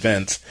or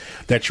event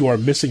that you are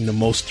missing the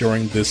most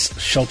during this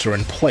shelter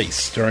in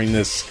place, during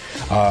this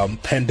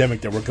pandemic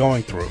that we're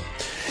going through.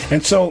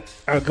 And so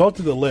I'll go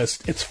through the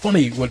list. It's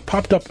funny, what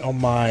popped up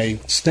on my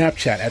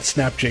Snapchat at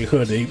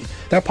SnapJHood,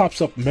 that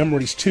pops up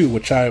memories too,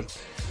 which I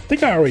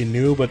think I already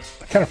knew, but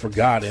I kind of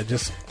forgot. It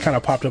just kind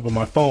of popped up on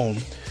my phone.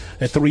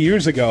 And 3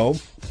 years ago,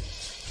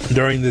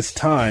 during this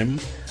time,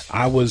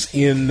 I was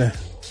in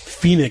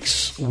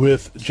Phoenix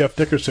with Jeff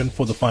Dickerson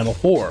for the Final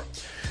Four.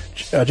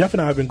 Jeff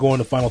and I have been going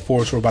to Final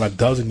Fours for about a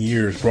dozen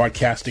years,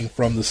 broadcasting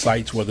from the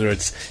sites, whether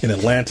it's in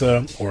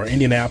Atlanta or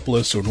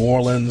Indianapolis or New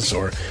Orleans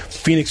or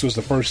Phoenix was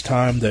the first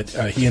time that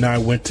he and I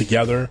went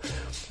together.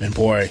 And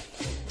boy,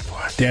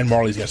 Dan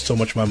Marley's got so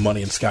much of my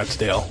money in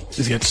Scottsdale.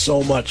 He's got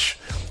so much.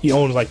 He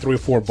owns like 3 or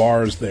 4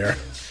 bars there.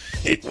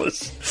 It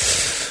was,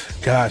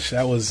 gosh,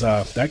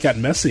 that got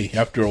messy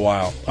after a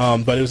while.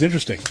 But it was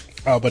interesting.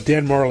 But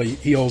Dan Marley,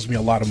 he owes me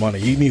a lot of money.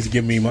 He needs to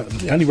give me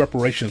any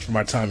reparations for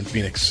my time in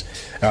Phoenix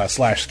 /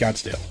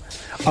 Scottsdale.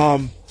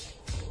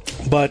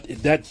 But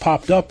that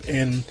popped up,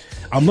 and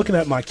I'm looking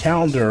at my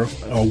calendar,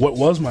 what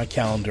was my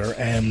calendar,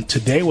 and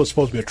today was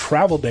supposed to be a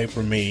travel day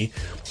for me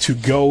to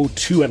go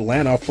to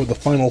Atlanta for the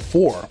Final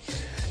Four.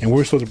 And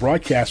we're supposed to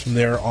broadcast from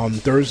there on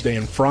Thursday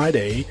and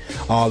Friday,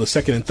 the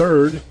 2nd and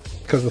 3rd,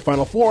 because of the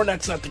Final Four, and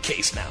that's not the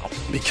case now,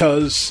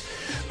 because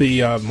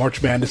the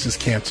March Madness is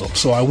canceled.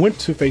 So I went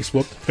to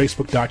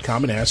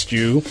facebook.com, and asked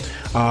you,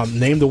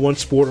 name the one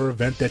sport or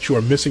event that you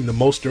are missing the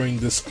most during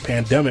this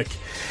pandemic.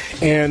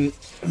 And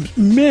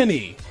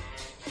many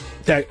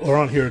that are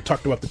on here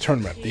talked about the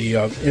tournament, the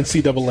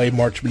NCAA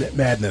March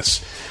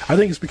Madness. I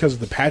think it's because of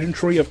the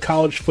pageantry of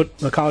college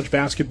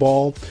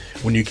basketball.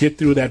 When you get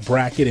through that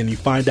bracket and you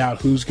find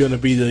out who's going to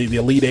be the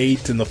Elite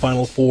Eight and the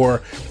Final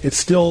Four, it's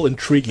still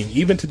intriguing.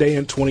 Even today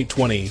in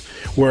 2020,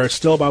 where it's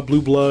still about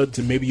blue bloods,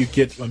 and maybe you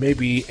get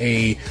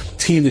a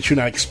team that you're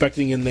not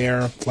expecting in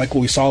there, like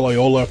what we saw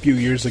Loyola a few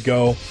years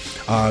ago,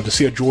 to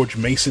see a George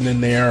Mason in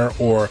there,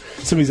 or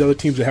some of these other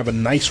teams that have a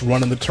nice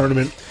run in the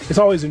tournament. It's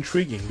always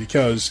intriguing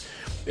because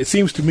it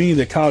seems to me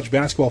that college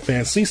basketball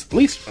fans, at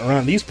least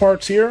around these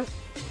parts here,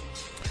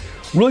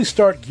 really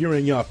start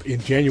gearing up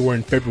in January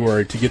and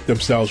February to get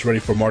themselves ready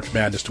for March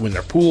Madness, to win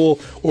their pool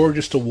or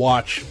just to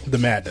watch the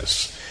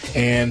madness.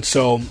 And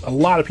so a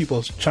lot of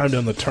people chimed in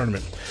on the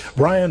tournament.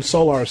 Brian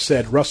Solar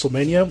said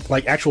WrestleMania,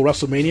 like actual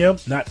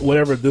WrestleMania, not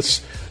whatever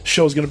this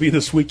show is going to be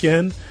this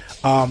weekend.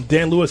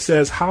 Dan Lewis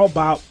says, how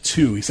about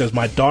 2? He says,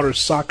 my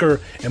daughter's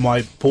soccer and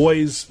my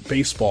boys'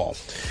 baseball.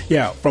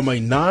 Yeah, from a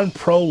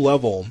non-pro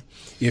level,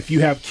 if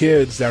you have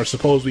kids that are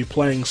supposed to be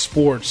playing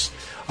sports,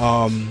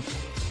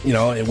 with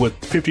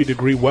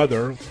 50-degree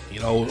weather,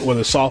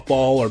 whether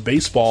softball or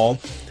baseball,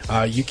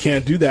 you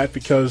can't do that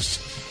because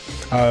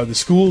the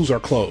schools are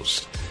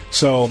closed.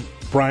 So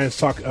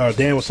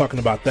Dan was talking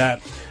about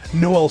that.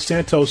 Noel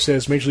Santos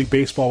says Major League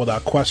Baseball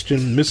without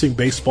question, missing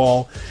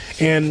baseball.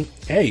 And,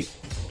 hey,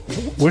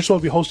 we're supposed to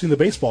be hosting the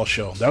baseball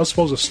show. That was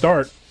supposed to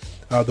start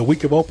the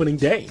week of opening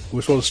day.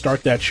 We're supposed to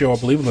start that show, I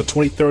believe, on the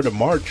 23rd of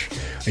March.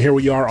 And here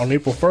we are on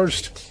April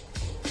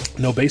 1st.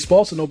 No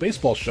baseball, so no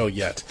baseball show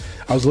yet.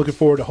 I was looking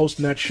forward to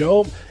hosting that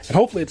show, and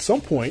hopefully at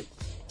some point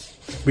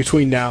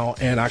between now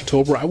and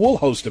October, I will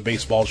host a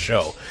baseball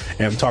show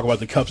and talk about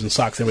the Cubs and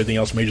Sox and everything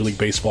else, Major League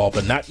Baseball,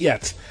 but not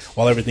yet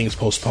while everything is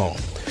postponed.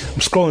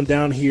 I'm scrolling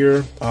down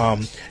here.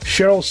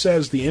 Cheryl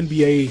says the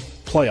NBA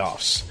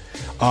playoffs.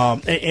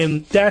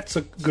 And that's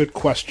a good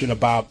question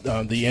about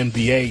the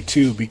NBA,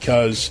 too,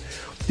 because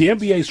the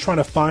NBA is trying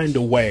to find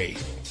a way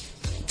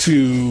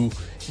to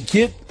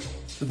get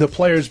the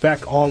players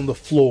back on the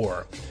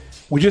floor.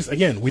 We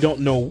don't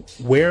know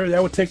where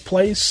that would take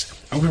place.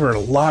 We've heard a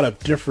lot of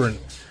different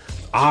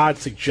odd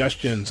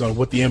suggestions on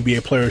what the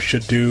NBA players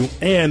should do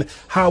and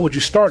how would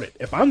you start it.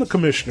 If I'm the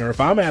commissioner, if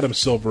I'm Adam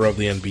Silver of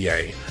the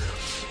NBA,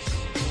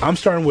 I'm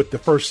starting with the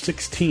first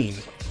 16,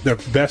 the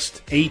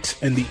best 8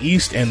 in the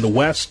East and the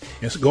West,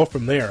 and go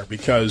from there,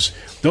 because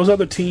those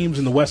other teams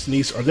in the West and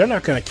East they're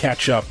not going to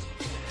catch up.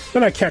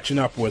 They're not catching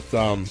up with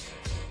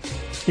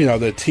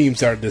the teams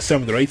that are the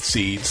 7th or 8th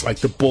seeds, like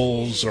the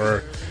Bulls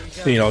or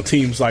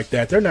teams like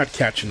that. They're not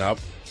catching up.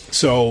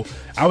 So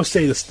I would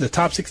say the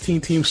top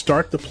 16 teams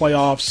start the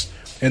playoffs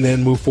and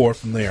then move forward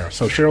from there.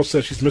 So Cheryl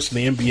says she's missing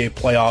the NBA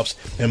playoffs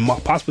and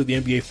possibly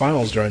the NBA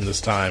finals during this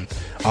time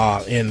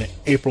in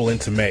April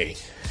into May.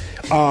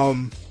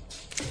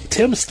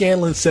 Tim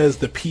Scanlon says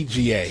the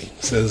PGA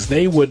says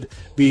they would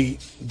be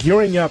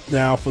gearing up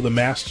now for the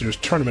Masters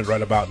tournament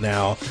right about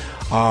now.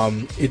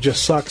 It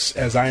just sucks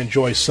as I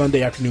enjoy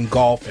Sunday afternoon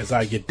golf as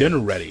I get dinner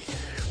ready.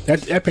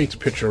 That paints a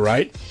picture,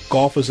 right?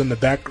 Golf is in the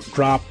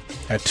backdrop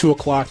at 2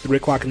 o'clock, 3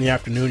 o'clock in the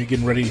afternoon. You're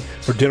getting ready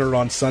for dinner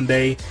on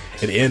Sunday.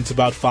 It ends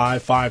about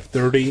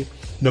 5:30,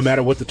 no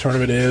matter what the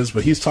tournament is.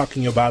 But he's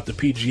talking about the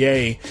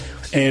PGA.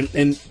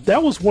 And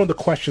that was one of the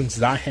questions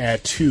that I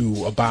had,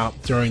 too,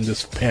 about during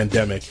this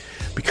pandemic.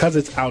 Because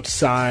it's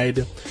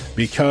outside,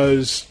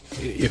 because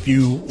if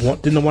you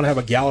didn't want to have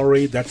a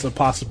gallery, that's a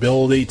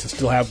possibility to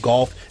still have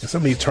golf in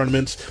some of these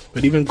tournaments.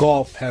 But even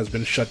golf has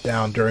been shut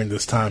down during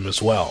this time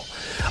as well.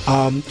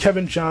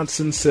 Kevin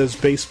Johnson says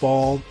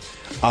baseball.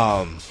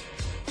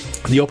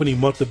 The opening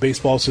month of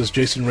baseball, says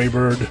Jason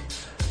Raybird.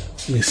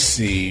 Let me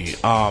see.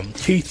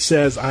 Keith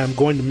says, I'm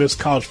going to miss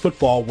college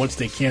football once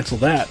they cancel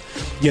that.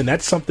 Again,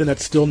 that's something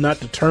that's still not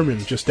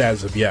determined just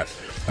as of yet.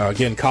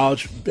 Again,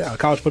 college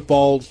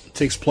football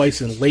takes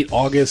place in late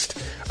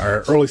August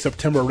or early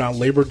September around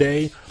Labor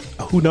Day.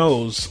 Who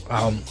knows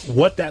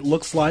what that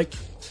looks like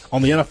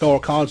on the NFL or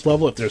college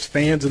level. If there's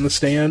fans in the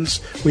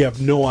stands, we have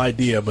no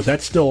idea, but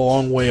that's still a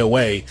long way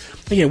away.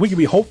 Again, we can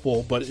be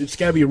hopeful, but it's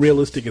got to be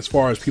realistic as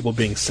far as people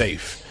being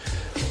safe.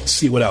 Let's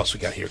see what else we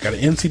got here. Got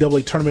an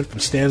NCAA tournament from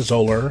Stan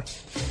Zoller.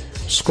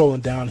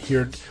 Scrolling down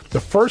here, the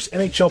first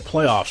NHL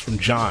playoffs from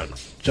John.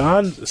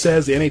 John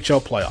says the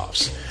NHL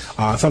playoffs.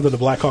 Something the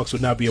Blackhawks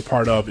would not be a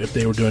part of if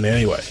they were doing it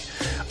anyway.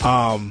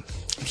 I'm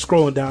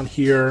scrolling down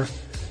here,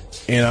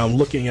 and I'm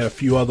looking at a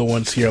few other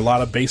ones here. A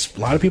lot of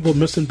people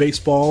missing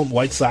baseball,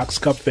 White Sox,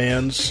 Cub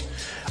fans,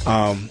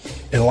 and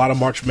a lot of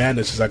March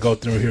Madness as I go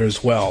through here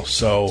as well.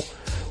 So,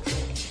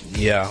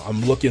 yeah,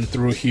 I'm looking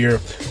through here.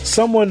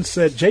 Someone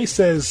said, Jay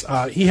says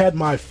he had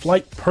my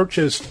flight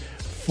purchased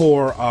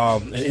for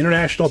an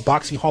International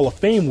Boxing Hall of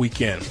Fame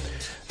weekend.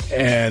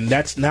 And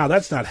that's not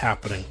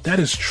happening. That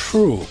is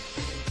true.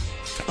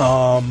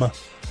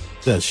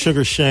 That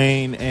Sugar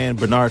Shane and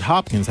Bernard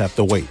Hopkins have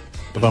to wait.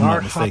 If I'm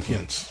not mistaken.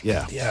 Hopkins.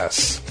 Yeah.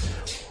 Yes.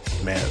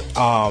 Man.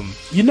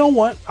 You know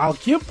what? I'll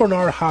give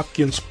Bernard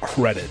Hopkins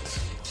credit.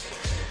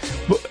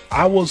 But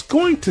I was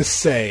going to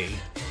say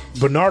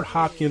Bernard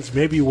Hopkins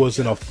maybe was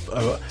in a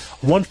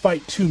one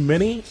fight too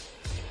many,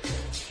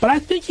 but I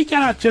think he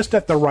got out just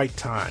at the right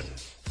time.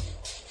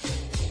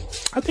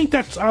 I think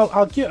that's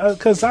I'll get,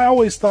 because I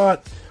always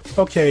thought,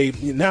 okay,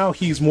 now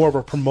he's more of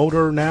a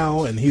promoter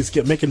now, and he's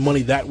making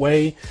money that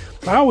way.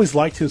 I always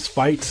liked his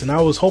fights, and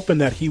I was hoping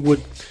that he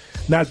would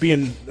not be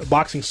in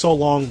boxing so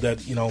long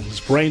that his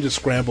brain is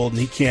scrambled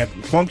and he can't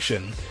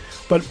function.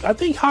 But I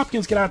think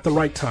Hopkins got out at the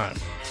right time.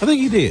 I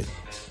think he did.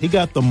 He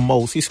got the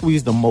most. He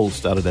squeezed the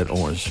most out of that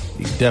orange.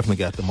 He definitely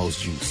got the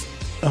most juice.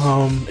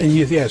 And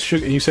you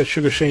said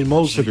Sugar Shane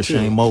Mosley. Sugar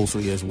Shane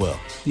Mosley as well.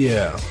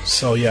 Yeah.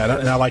 So yeah,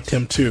 and I liked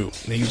him too.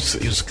 He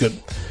was good.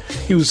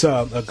 He was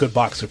a good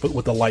boxer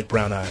with the light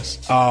brown eyes.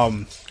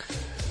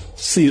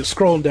 See,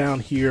 scrolling down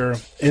here,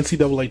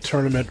 NCAA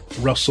tournament,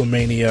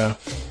 WrestleMania.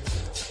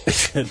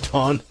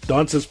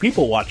 Dawn says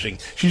people watching.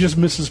 She just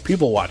misses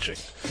people watching.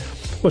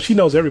 Well, she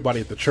knows everybody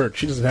at the church.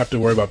 She doesn't have to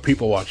worry about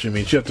people watching. I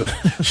mean, she have to.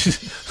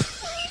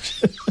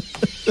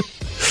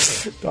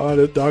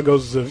 Dawn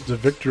goes to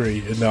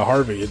Victory in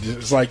Harvey.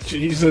 It's like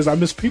he says, I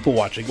miss people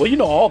watching.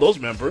 Well, all those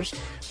members.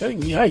 Yeah,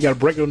 you got to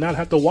break them down,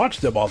 have to watch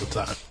them all the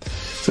time.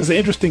 So it's an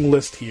interesting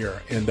list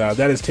here, and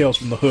that is Tales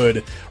from the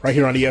Hood right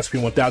here on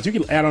ESPN 1000.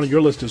 You can add on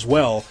your list as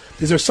well.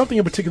 Is there something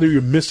in particular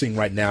you're missing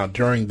right now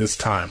during this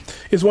time?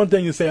 It's one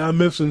thing to say, I'm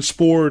missing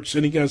sports,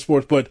 any kind of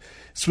sports, but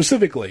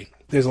specifically,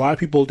 there's a lot of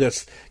people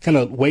that's kind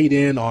of weighed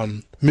in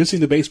on missing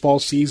the baseball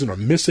season or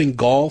missing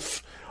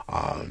golf.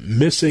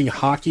 missing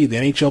hockey, the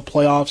NHL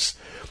playoffs.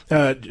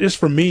 Just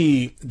for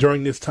me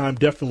during this time,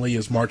 definitely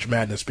is March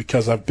Madness,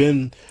 because I've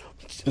been,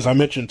 as I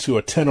mentioned, to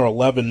a 10 or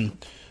 11.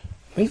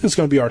 I think this is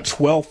going to be our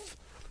 12th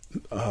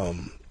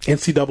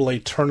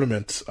NCAA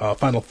tournament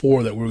Final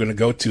Four that we're going to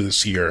go to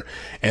this year,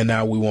 and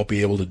now we won't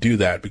be able to do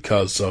that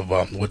because of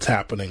what's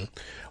happening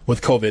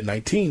with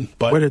COVID-19.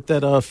 But where did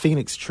that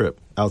Phoenix trip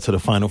out to the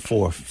Final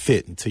Four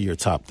fit into your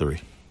top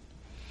three?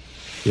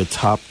 Your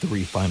top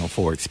three Final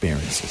Four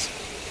experiences?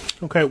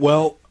 Okay,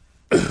 well,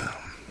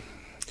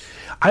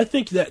 I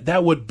think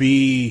that would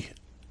be,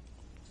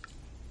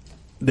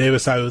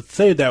 Davis, I would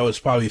say that was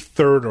probably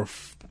third,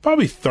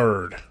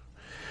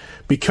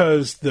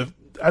 because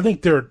I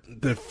think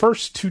the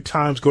first two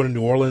times going to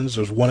New Orleans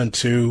was 1 and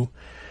 2,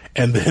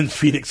 and then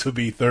Phoenix would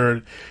be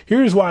third.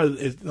 Here's why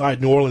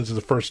New Orleans is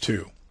the first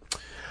two.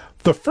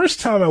 The first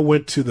time I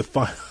went to the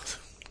final,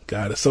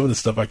 God, some of the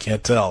stuff I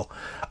can't tell.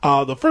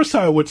 The first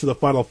time I went to the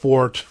Final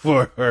Four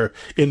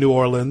in New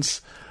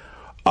Orleans,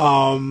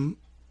 I'm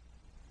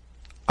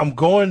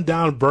going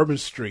down Bourbon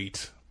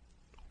Street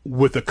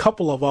with a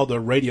couple of other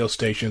radio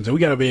stations, and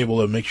we got to be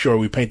able to make sure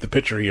we paint the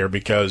picture here,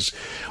 because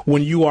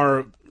when you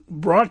are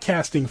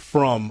broadcasting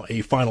from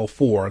a Final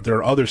Four, there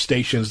are other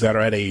stations that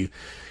are at a,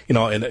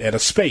 at a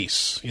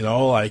space,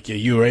 like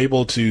you are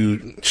able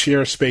to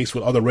share space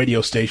with other radio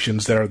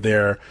stations that are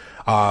there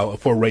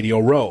for Radio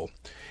Row.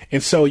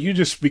 And so you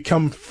just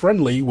become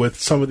friendly with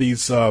some of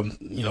these,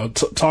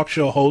 talk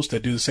show hosts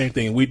that do the same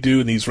thing we do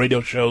in these radio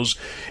shows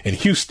in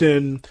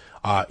Houston,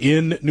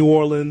 in New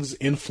Orleans,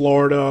 in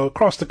Florida,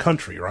 across the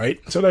country, right?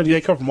 So that they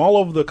come from all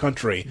over the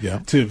country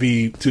to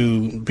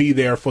be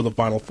there for the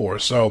Final Four.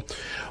 So,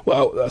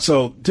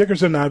 so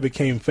Dickerson and I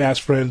became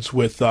fast friends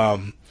with a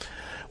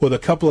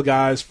couple of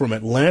guys from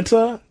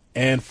Atlanta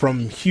and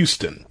from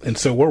Houston, and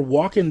so we're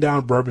walking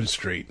down Bourbon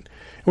Street. And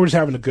we're just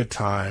having a good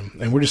time,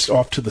 and we're just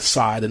off to the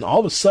side, and all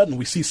of a sudden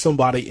we see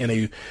somebody in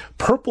a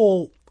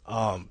purple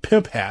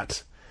pimp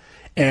hat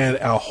and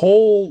a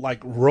whole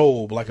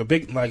robe, like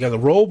a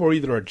robe or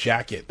either a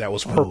jacket that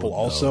was purple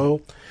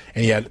also,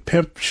 and he had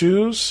pimp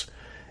shoes,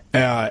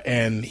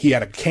 and he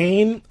had a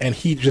cane, and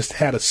he just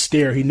had a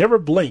stare. He never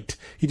blinked.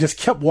 He just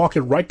kept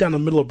walking right down the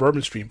middle of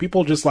Bourbon Street.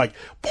 People just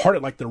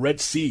parted like the Red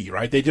Sea,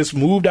 right? They just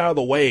moved out of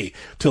the way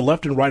to the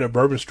left and right of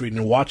Bourbon Street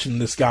and watching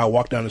this guy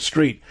walk down the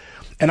street.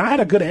 And I had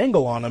a good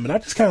angle on him, and I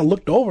just kind of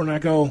looked over and I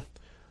go,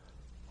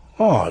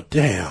 "Oh,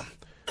 damn!"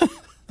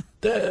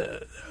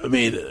 I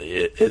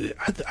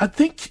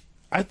think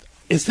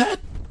is that?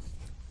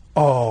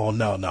 Oh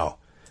no!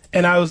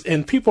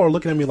 And people are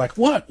looking at me like,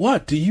 "What?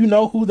 What? Do you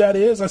know who that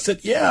is?" I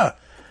said, "Yeah.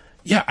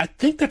 I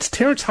think that's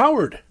Terrence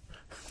Howard."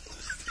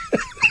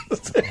 Oh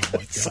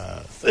my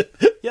God!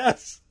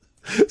 Yes,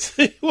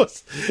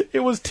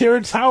 it was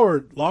Terrence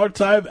Howard,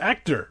 longtime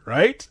actor,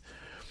 right?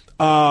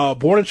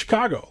 Born in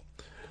Chicago.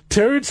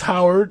 Terrence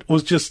Howard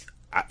was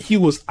he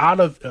was out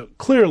of,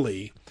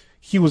 clearly,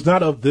 he was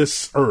not of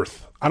this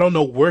earth. I don't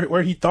know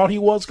where he thought he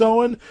was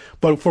going,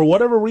 but for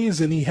whatever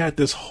reason, he had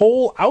this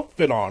whole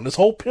outfit on, this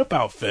whole pimp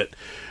outfit,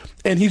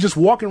 and he's just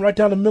walking right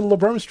down the middle of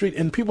Bourbon Street,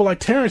 and people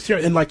like Terrence here,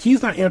 and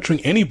he's not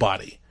answering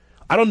anybody.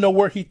 I don't know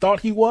where he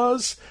thought he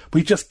was, but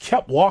he just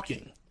kept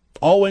walking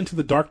all the way into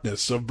the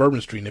darkness of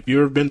Bourbon Street. And if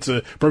you've ever been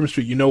to Bourbon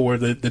Street, you know where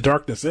the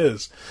darkness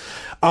is.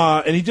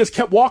 And he just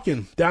kept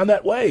walking down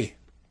that way.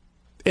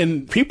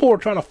 And people were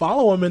trying to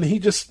follow him, and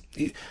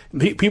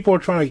people were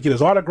trying to get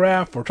his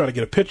autograph or trying to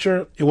get a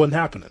picture. It wasn't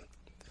happening.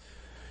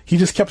 He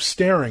just kept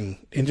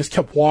staring and just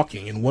kept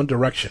walking in one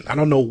direction. I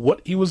don't know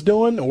what he was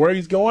doing or where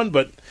he's going,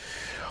 but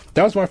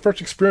that was my first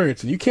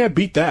experience, and you can't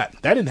beat that.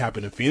 That didn't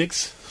happen in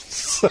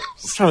Phoenix. I'm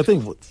trying to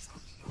think,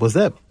 was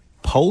that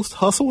post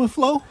Hustle and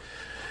Flow?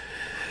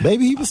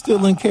 Maybe he was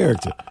still in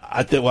character.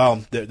 I think,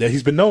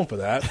 he's been known for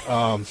that.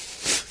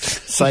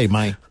 Say,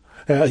 man.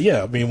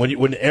 Yeah, I mean,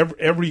 when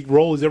every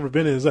role he's ever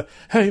been in is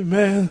hey,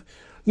 man,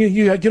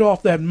 you gotta get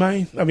off that,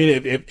 man. I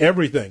mean, if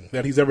everything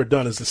that he's ever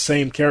done is the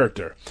same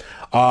character.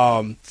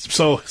 So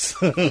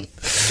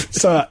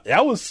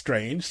that was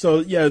strange. So,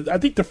 yeah, I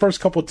think the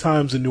first couple of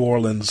times in New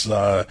Orleans,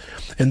 and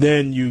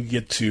then you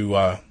get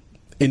to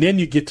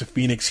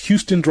Phoenix.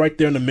 Houston's right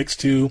there in the mix,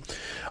 too.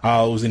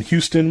 I was in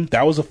Houston.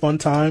 That was a fun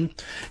time.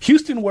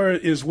 Houston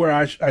is where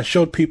I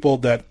showed people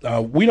that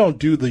we don't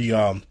do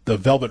the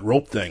velvet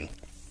rope thing.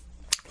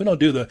 We don't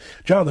do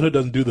Jonathan Hood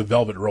doesn't do the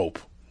velvet rope.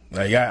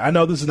 I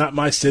know this is not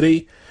my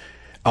city,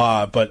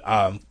 but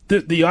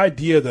the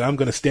idea that I'm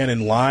going to stand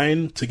in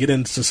line to get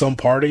into some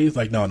party,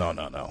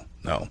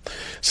 no.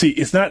 See,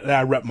 it's not that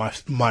I rep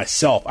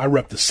myself. I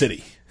rep the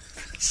city.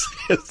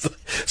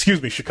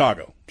 Excuse me,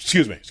 Chicago.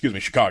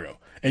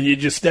 And you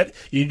just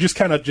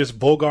kind of just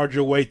bogart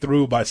your way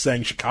through by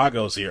saying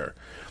Chicago's here.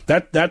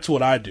 That's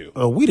what I do.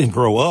 We didn't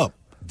grow up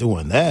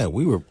doing that.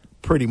 We were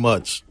pretty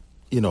much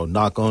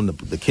knock on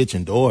the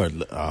kitchen door,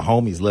 our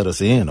homies let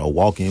us in, or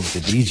walk in with the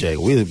DJ.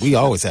 We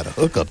always had a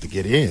hookup to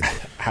get in.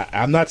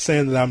 I'm not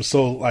saying that I'm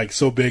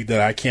so big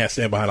that I can't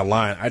stand behind a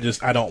line. I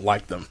don't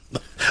like them.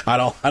 I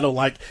don't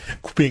like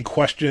being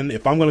questioned.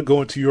 If I'm going to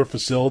go into your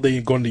facility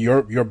and go into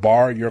your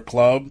bar, your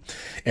club,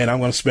 and I'm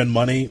going to spend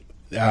money,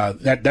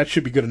 that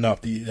should be good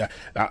enough.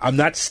 I'm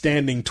not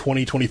standing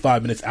 20,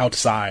 25 minutes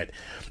outside.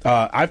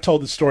 I've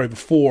told this story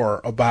before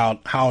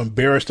about how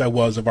embarrassed I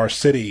was of our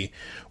city,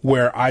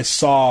 where I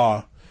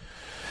saw,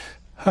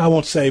 I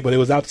won't say, but it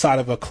was outside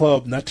of a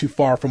club not too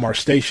far from our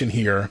station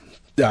here,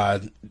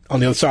 on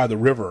the other side of the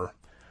river,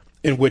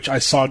 in which I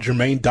saw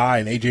Jermaine Dye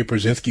and AJ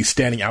Brzezinski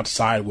standing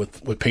outside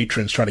with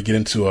patrons trying to get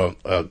into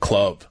a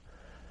club.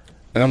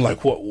 And I'm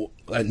like, what?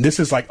 And this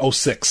is like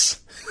 06.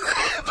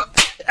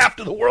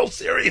 After the World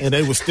Series. And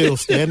they were still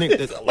standing?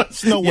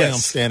 There's no way I'm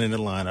standing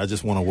in line. I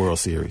just won a World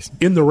Series.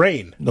 In the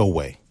rain. No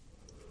way.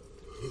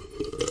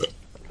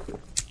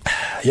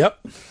 Yep.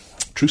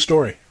 True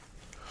story.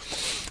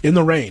 In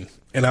the rain.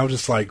 And I was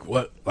just like,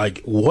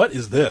 what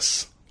is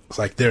this? It's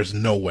like, there's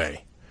no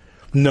way.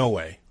 No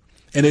way.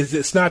 And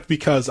it's not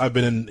because I've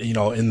been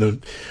in the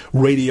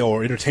radio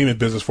or entertainment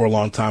business for a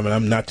long time and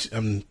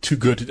I'm too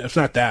good to, it's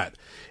not that.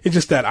 It's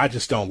just that I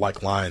just don't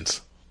like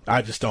lines.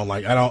 I don't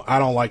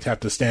like to have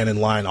to stand in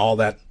line all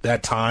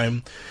that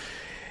time.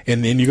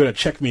 And then you're going to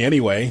check me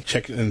anyway,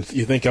 and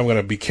you think I'm going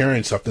to be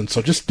carrying something.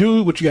 So just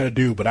do what you got to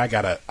do, but I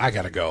gotta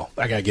go.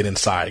 I gotta get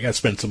inside. I gotta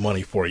spend some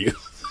money for you.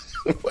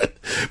 but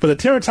the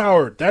Terrence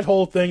Howard, that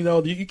whole thing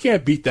though, you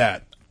can't beat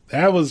that.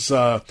 That was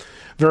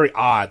very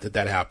odd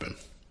that happened.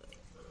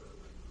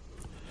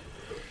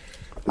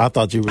 I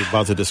thought you were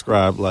about to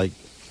describe like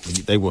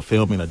they were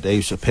filming a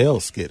Dave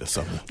Chappelle skit or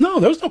something.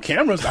 No, there was no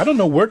cameras. I don't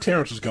know where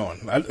Terrence was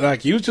going.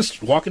 He was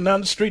just walking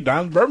down the street,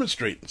 down Bourbon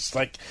Street. It's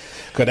like,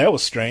 cause that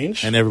was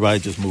strange. And everybody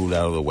just moved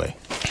out of the way.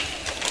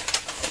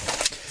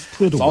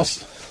 It's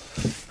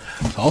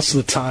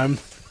also the time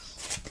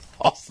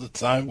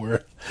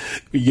where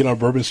you get on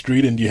Bourbon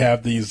Street and you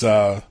have these,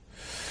 the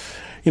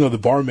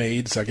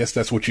barmaids, I guess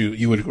that's what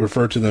you would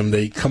refer to them.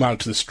 They come out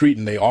to the street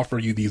and they offer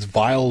you these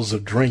vials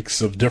of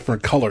drinks of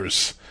different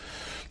colors.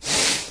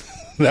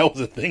 That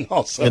was a thing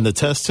also. In the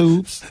test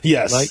tubes?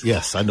 Yes.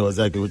 Yes, I know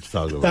exactly what you're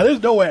talking about. Now,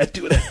 there's no way I'd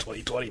do that in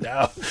 2020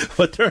 now.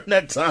 But during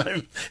that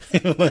time,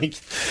 like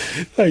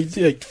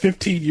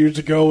 15 years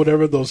ago,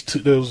 whatever, those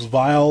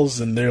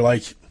vials, and they're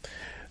like,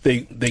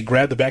 they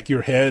grab the back of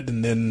your head,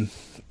 and then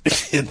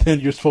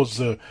you're supposed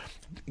to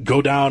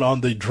go down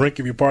on the drink,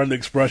 if you're pardon the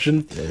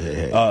expression.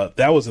 Yeah.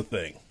 That was a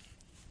thing.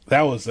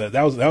 That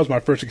was my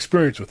first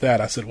experience with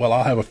that. I said, well,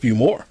 I'll have a few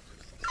more.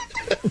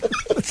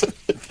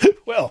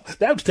 Well,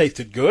 that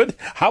tasted good.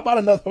 How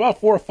about 4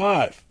 or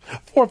 5?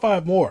 4 or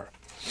 5 more.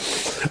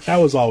 That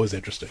was always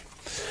interesting.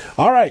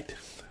 All right.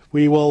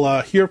 We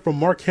will hear from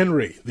Mark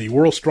Henry, the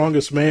world's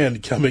strongest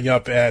man, coming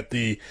up at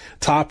the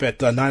top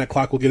at 9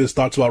 o'clock. We'll get his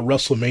thoughts about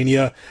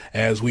WrestleMania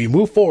as we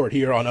move forward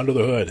here on Under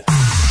the Hood.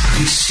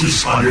 This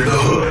is Under the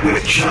Hood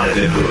with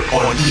Jonathan Hood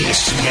on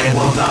ESPN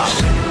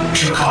 1000,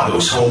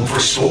 Chicago's home for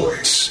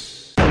sports.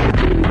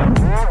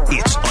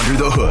 It's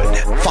Under the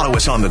Hood. Follow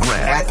us on the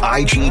gram at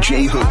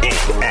IGJ Hood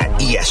and at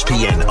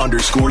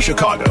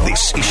ESPN_Chicago.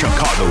 This is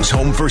Chicago's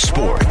home for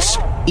sports.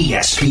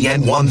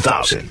 ESPN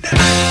 1000.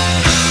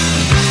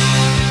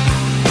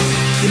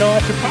 I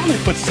should probably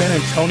put San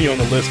Antonio on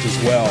the list as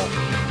well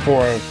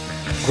for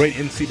great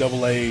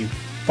NCAA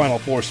Final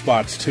Four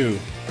spots too.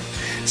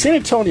 San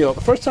Antonio,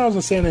 the first time I was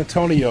in San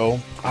Antonio,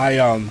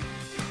 I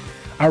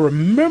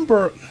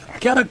remember, I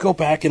gotta go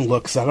back and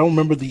look because I don't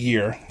remember the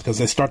year because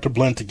they start to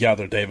blend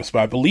together, Davis, but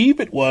I believe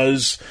it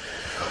was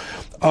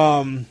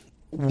one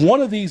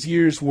of these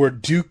years where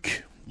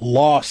Duke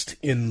lost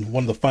in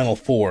one of the Final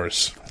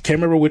Fours. I can't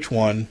remember which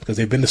one because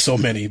they've been to so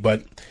many,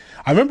 but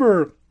I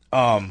remember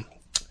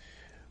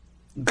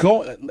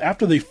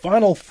after the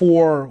Final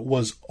Four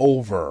was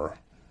over,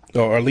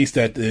 or at least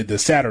at the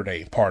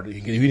Saturday part.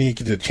 We didn't get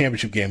to the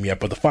championship game yet,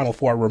 but the Final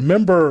Four, I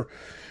remember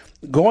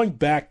going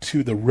back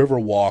to the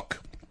Riverwalk,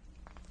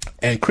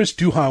 and Chris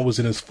Duhon was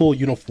in his full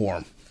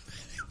uniform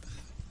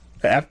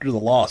after the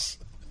loss.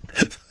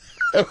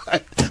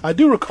 I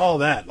do recall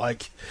that.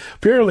 Like,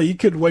 apparently he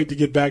couldn't wait to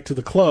get back to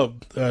the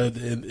club on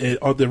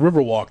the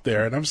Riverwalk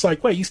there, and I was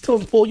like, wait, he's still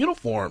in full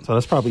uniform. So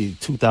that's probably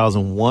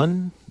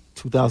 2001?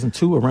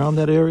 2002, around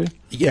that area?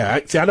 Yeah, I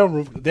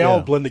don't. They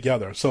all blend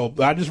together. So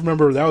I just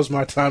remember that was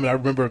my time, and I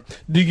remember.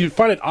 Do you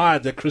find it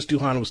odd that Chris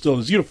Duhon was still in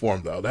his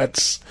uniform, though?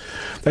 That's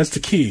the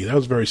key. That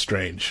was very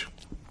strange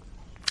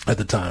at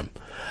the time.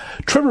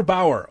 Trevor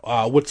Bauer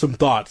with some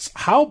thoughts.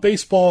 How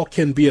baseball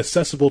can be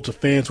accessible to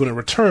fans when it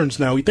returns.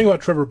 Now, we think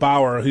about Trevor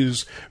Bauer,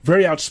 who's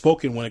very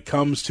outspoken when it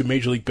comes to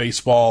Major League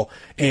Baseball,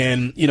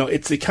 and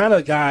it's the kind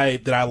of guy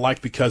that I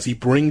like because he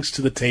brings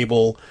to the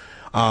table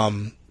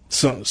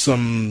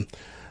some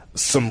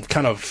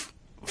kind of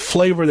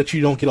flavor that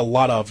you don't get a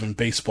lot of in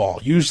baseball.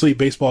 Usually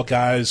baseball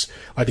guys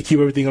like to keep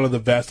everything under the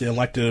vest. They don't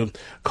like to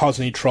cause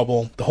any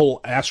trouble. The whole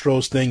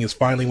Astros thing is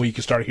finally when you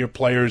can start to hear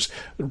players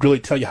really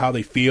tell you how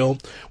they feel.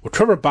 What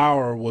Trevor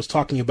Bauer was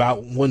talking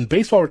about when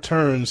baseball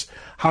returns,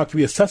 how it can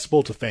be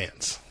accessible to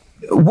fans.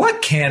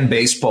 What can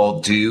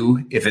baseball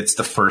do if it's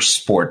the first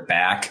sport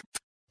back?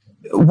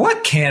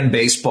 What can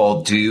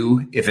baseball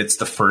do if it's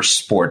the first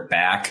sport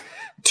back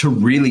to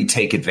really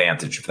take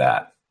advantage of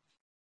that?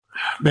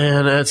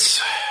 Man,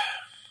 this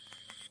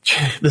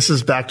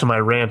is back to my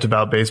rant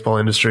about baseball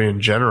industry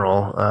in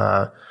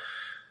general.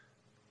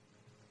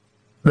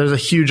 There's a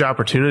huge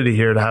opportunity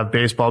here to have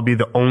baseball be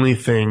the only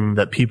thing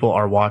that people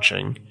are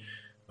watching,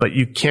 but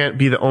you can't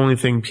be the only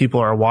thing people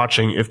are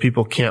watching if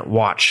people can't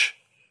watch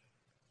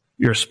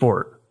your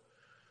sport.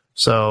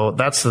 So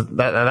that's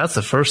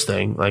the first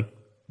thing. Like,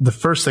 the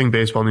first thing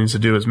baseball needs to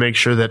do is make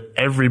sure that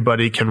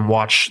everybody can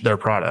watch their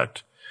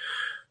product.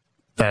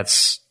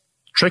 That's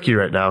tricky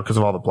right now because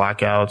of all the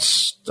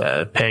blackouts,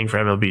 paying for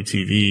MLB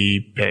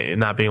TV,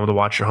 not being able to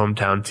watch your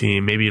hometown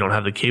team. Maybe you don't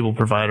have the cable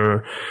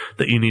provider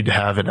that you need to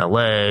have in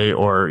LA,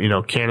 or,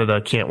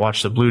 Canada can't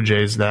watch the Blue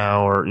Jays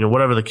now, or,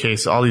 whatever the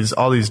case, all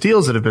these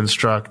deals that have been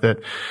struck that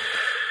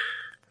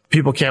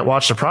people can't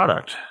watch the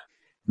product.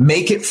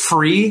 Make it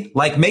free.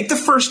 Like, make the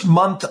first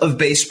month of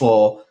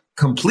baseball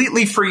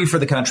completely free for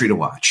the country to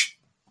watch.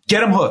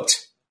 Get them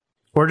hooked.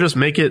 Or just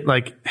make it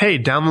like, hey,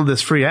 download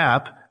this free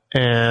app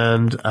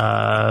and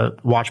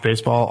watch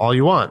baseball all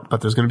you want,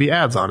 but there's going to be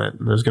ads on it.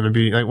 And there's going to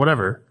be like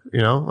whatever,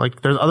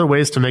 like there's other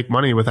ways to make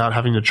money without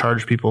having to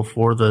charge people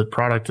for the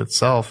product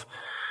itself.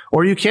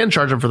 Or you can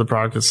charge them for the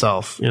product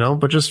itself,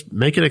 but just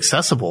make it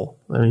accessible.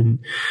 I mean,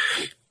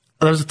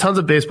 there's tons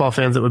of baseball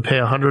fans that would pay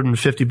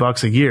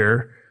 $150 a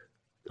year.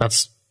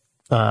 That's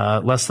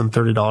less than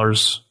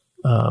 $30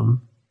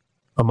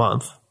 a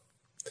month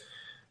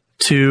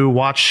to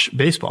watch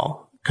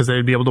baseball, because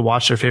they'd be able to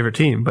watch their favorite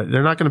team, but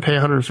they're not going to pay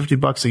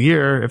 $150 a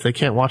year if they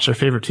can't watch their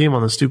favorite team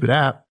on the stupid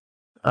app.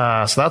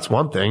 So that's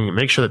one thing.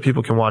 Make sure that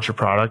people can watch your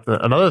product.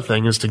 Another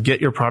thing is to get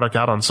your product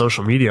out on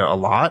social media a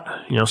lot.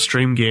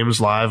 Stream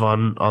games live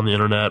on the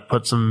internet,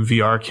 put some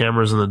VR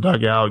cameras in the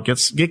dugout,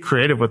 get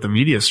creative with the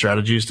media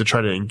strategies to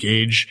try to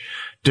engage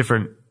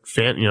different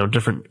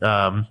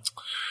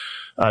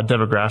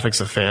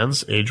demographics of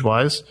fans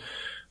age-wise.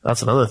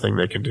 That's another thing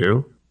they can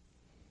do.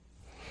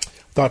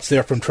 Thoughts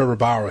there from Trevor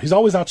Bauer. He's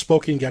always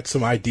outspoken, got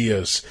some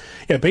ideas.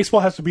 Yeah,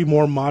 baseball has to be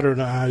more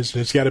modernized,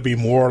 and it's got to be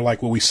more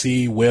like what we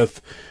see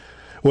with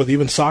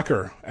even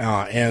soccer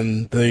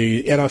and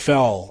the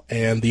NFL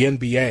and the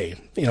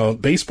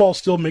NBA. Baseball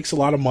still makes a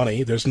lot of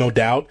money. There's no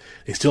doubt.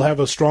 They still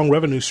have a strong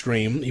revenue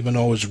stream, even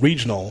though it's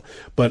regional.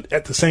 But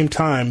at the same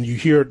time, you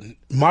hear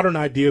modern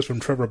ideas from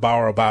Trevor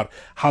Bauer about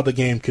how the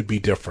game could be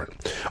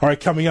different. All right,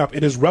 coming up,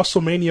 it is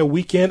WrestleMania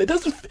weekend. It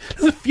doesn't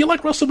feel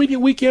like WrestleMania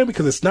weekend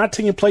because it's not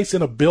taking place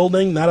in a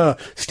building, not a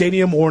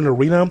stadium or an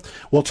arena.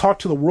 We'll talk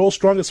to the world's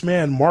strongest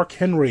man, Mark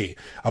Henry,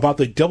 about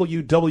the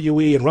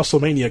WWE and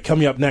WrestleMania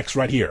coming up next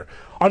right here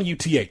on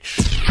UTH.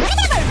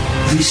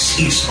 This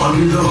is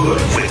Under the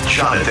Hood with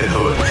Jonathan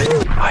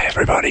Hood. Hi,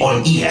 everybody.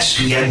 On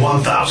ESPN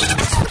 1000,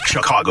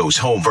 Chicago's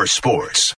home for sports.